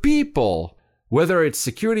 but the people, whether it's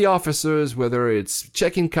security officers, whether it's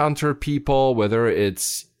check-in counter people,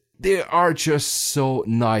 they are just so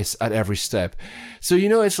nice at every step. So,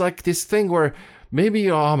 it's like this thing where maybe,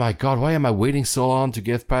 oh my God, why am I waiting so long to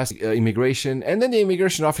get past immigration? And then the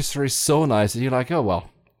immigration officer is so nice that you're like, oh, well,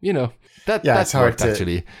 that's hard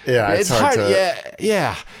actually. Yeah, it's hard to...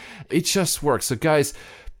 Yeah, it just works. So guys,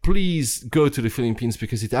 please go to the Philippines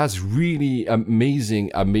because it has really amazing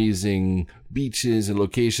beaches and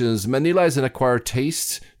locations. Manila is an acquired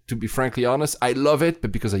taste, to be frankly honest. I love it,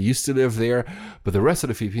 but because I used to live there. But the rest of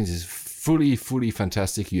the Philippines is fully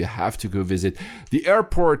fantastic. You have to go visit. The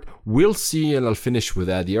airport will see, and I'll finish with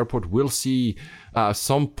that, the airport will see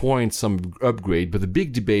some point some upgrade, but the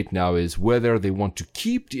big debate now is whether they want to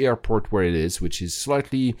keep the airport where it is, which is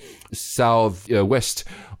slightly west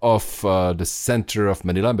of the center of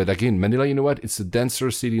Manila. But again, Manila, you know what? It's a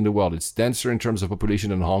denser city in the world. It's denser in terms of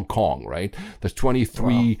population than Hong Kong, right? There's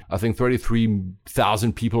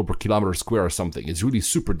 33,000 people per kilometer square or something. It's really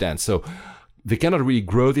super dense. So they cannot really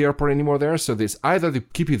grow the airport anymore there. So there's either they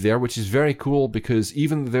keep it there, which is very cool because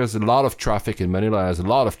even there's a lot of traffic in Manila, has a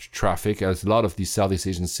lot of traffic, as a lot of these Southeast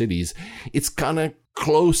Asian cities, it's kind of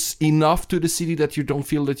close enough to the city that you don't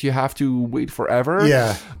feel that you have to wait forever.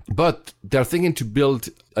 Yeah. But they're thinking to build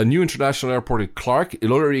a new international airport in Clark.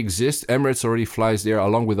 It already exists. Emirates already flies there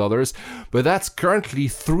along with others. But that's currently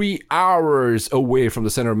 3 hours away from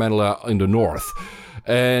the center of Manila in the north.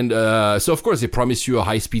 And so, of course, they promise you a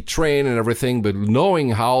high-speed train and everything, but knowing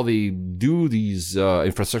how they do these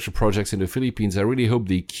infrastructure projects in the Philippines, I really hope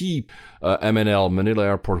they keep MNL, Manila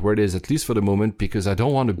Airport, where it is, at least for the moment, because I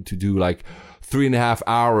don't want to do like 3.5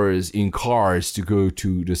 hours in cars to go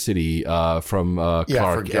to the city from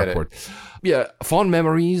Clark Airport. Yeah, fond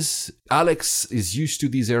memories. Alex is used to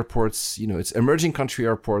these airports. You know, it's emerging country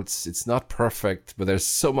airports. It's not perfect, but there's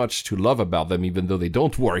so much to love about them, even though they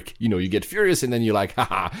don't work. You know, you get furious and then you're like,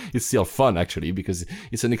 haha, it's still fun, actually, because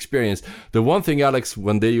it's an experience. The one thing, Alex,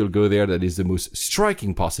 one day you'll go there that is the most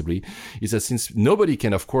striking, possibly, is that since nobody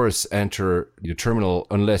can, of course, enter the terminal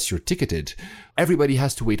unless you're ticketed, everybody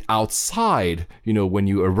has to wait outside, you know, when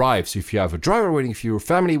you arrive. So if you have a driver waiting for you,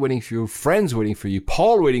 family waiting for you, friends waiting for you,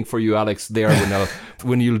 Paul waiting for you, Alex, there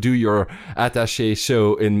when you'll do your attaché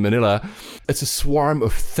show in Manila, it's a swarm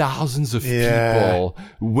of thousands of people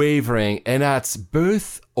wavering, and that's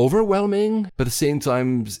both overwhelming, but at the same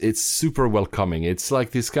time, it's super welcoming. It's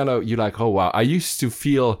like this kind of, you're like, oh wow. I used to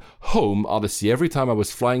feel home, honestly, every time I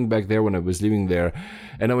was flying back there when I was living there,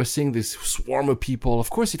 and I was seeing this swarm of people. Of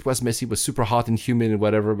course, it was messy, it was super hot and humid and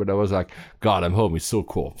whatever, but I was like, God, I'm home. It's so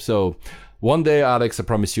cool. So one day, Alex, I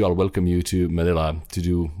promise you, I'll welcome you to Manila to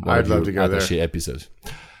do one of your Attaché episodes.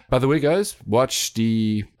 By the way, guys, watch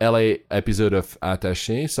the LA episode of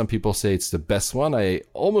Attaché. Some people say it's the best one. I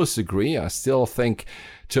almost agree. I still think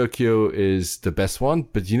Tokyo is the best one.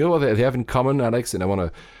 But you know what they have in common, Alex? And I want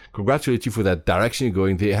to congratulate you for that direction you're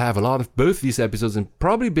going. They have a lot of, both these episodes, and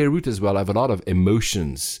probably Beirut as well, have a lot of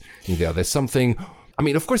emotions in there. There's something... I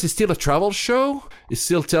mean, of course, it's still a travel show. It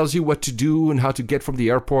still tells you what to do and how to get from the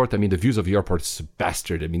airport. I mean, the views of the airport is a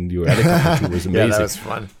bastard. I mean, your helicopter tour was amazing. Yeah, that was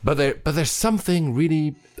fun. But there's something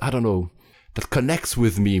really, I don't know, that connects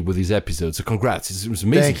with me with these episodes. So congrats. It was an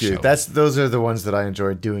amazing show. Thank you. Those are the ones that I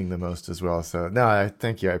enjoy doing the most as well. So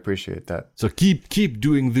thank you. I appreciate that. So keep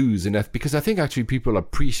doing those, and because I think actually people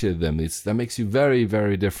appreciate them. That makes you very,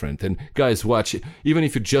 very different. And guys, watch it. Even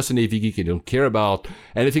if you're just an AV geek and you don't care about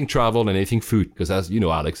anything travel and anything food, because as you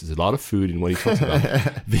know, Alex, there's a lot of food in what he talks about.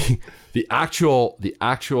 the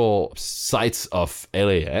actual sights of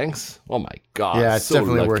LAX. Oh my God. Yeah, it's so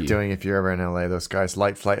definitely worth doing if you're ever in LA. Those guys,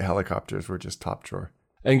 light flight helicopters were just top drawer.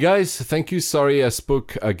 And guys, thank you. Sorry I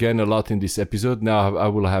spoke again a lot in this episode. Now I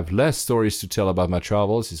will have less stories to tell about my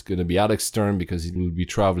travels. It's going to be Alex's turn because he will be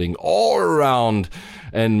traveling all around.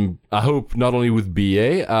 And I hope not only with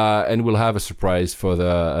BA, and we'll have a surprise for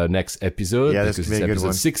the next episode. Yeah, this could be a good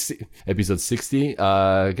one. Episode 60.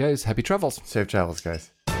 Guys, happy travels. Safe travels,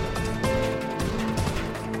 guys.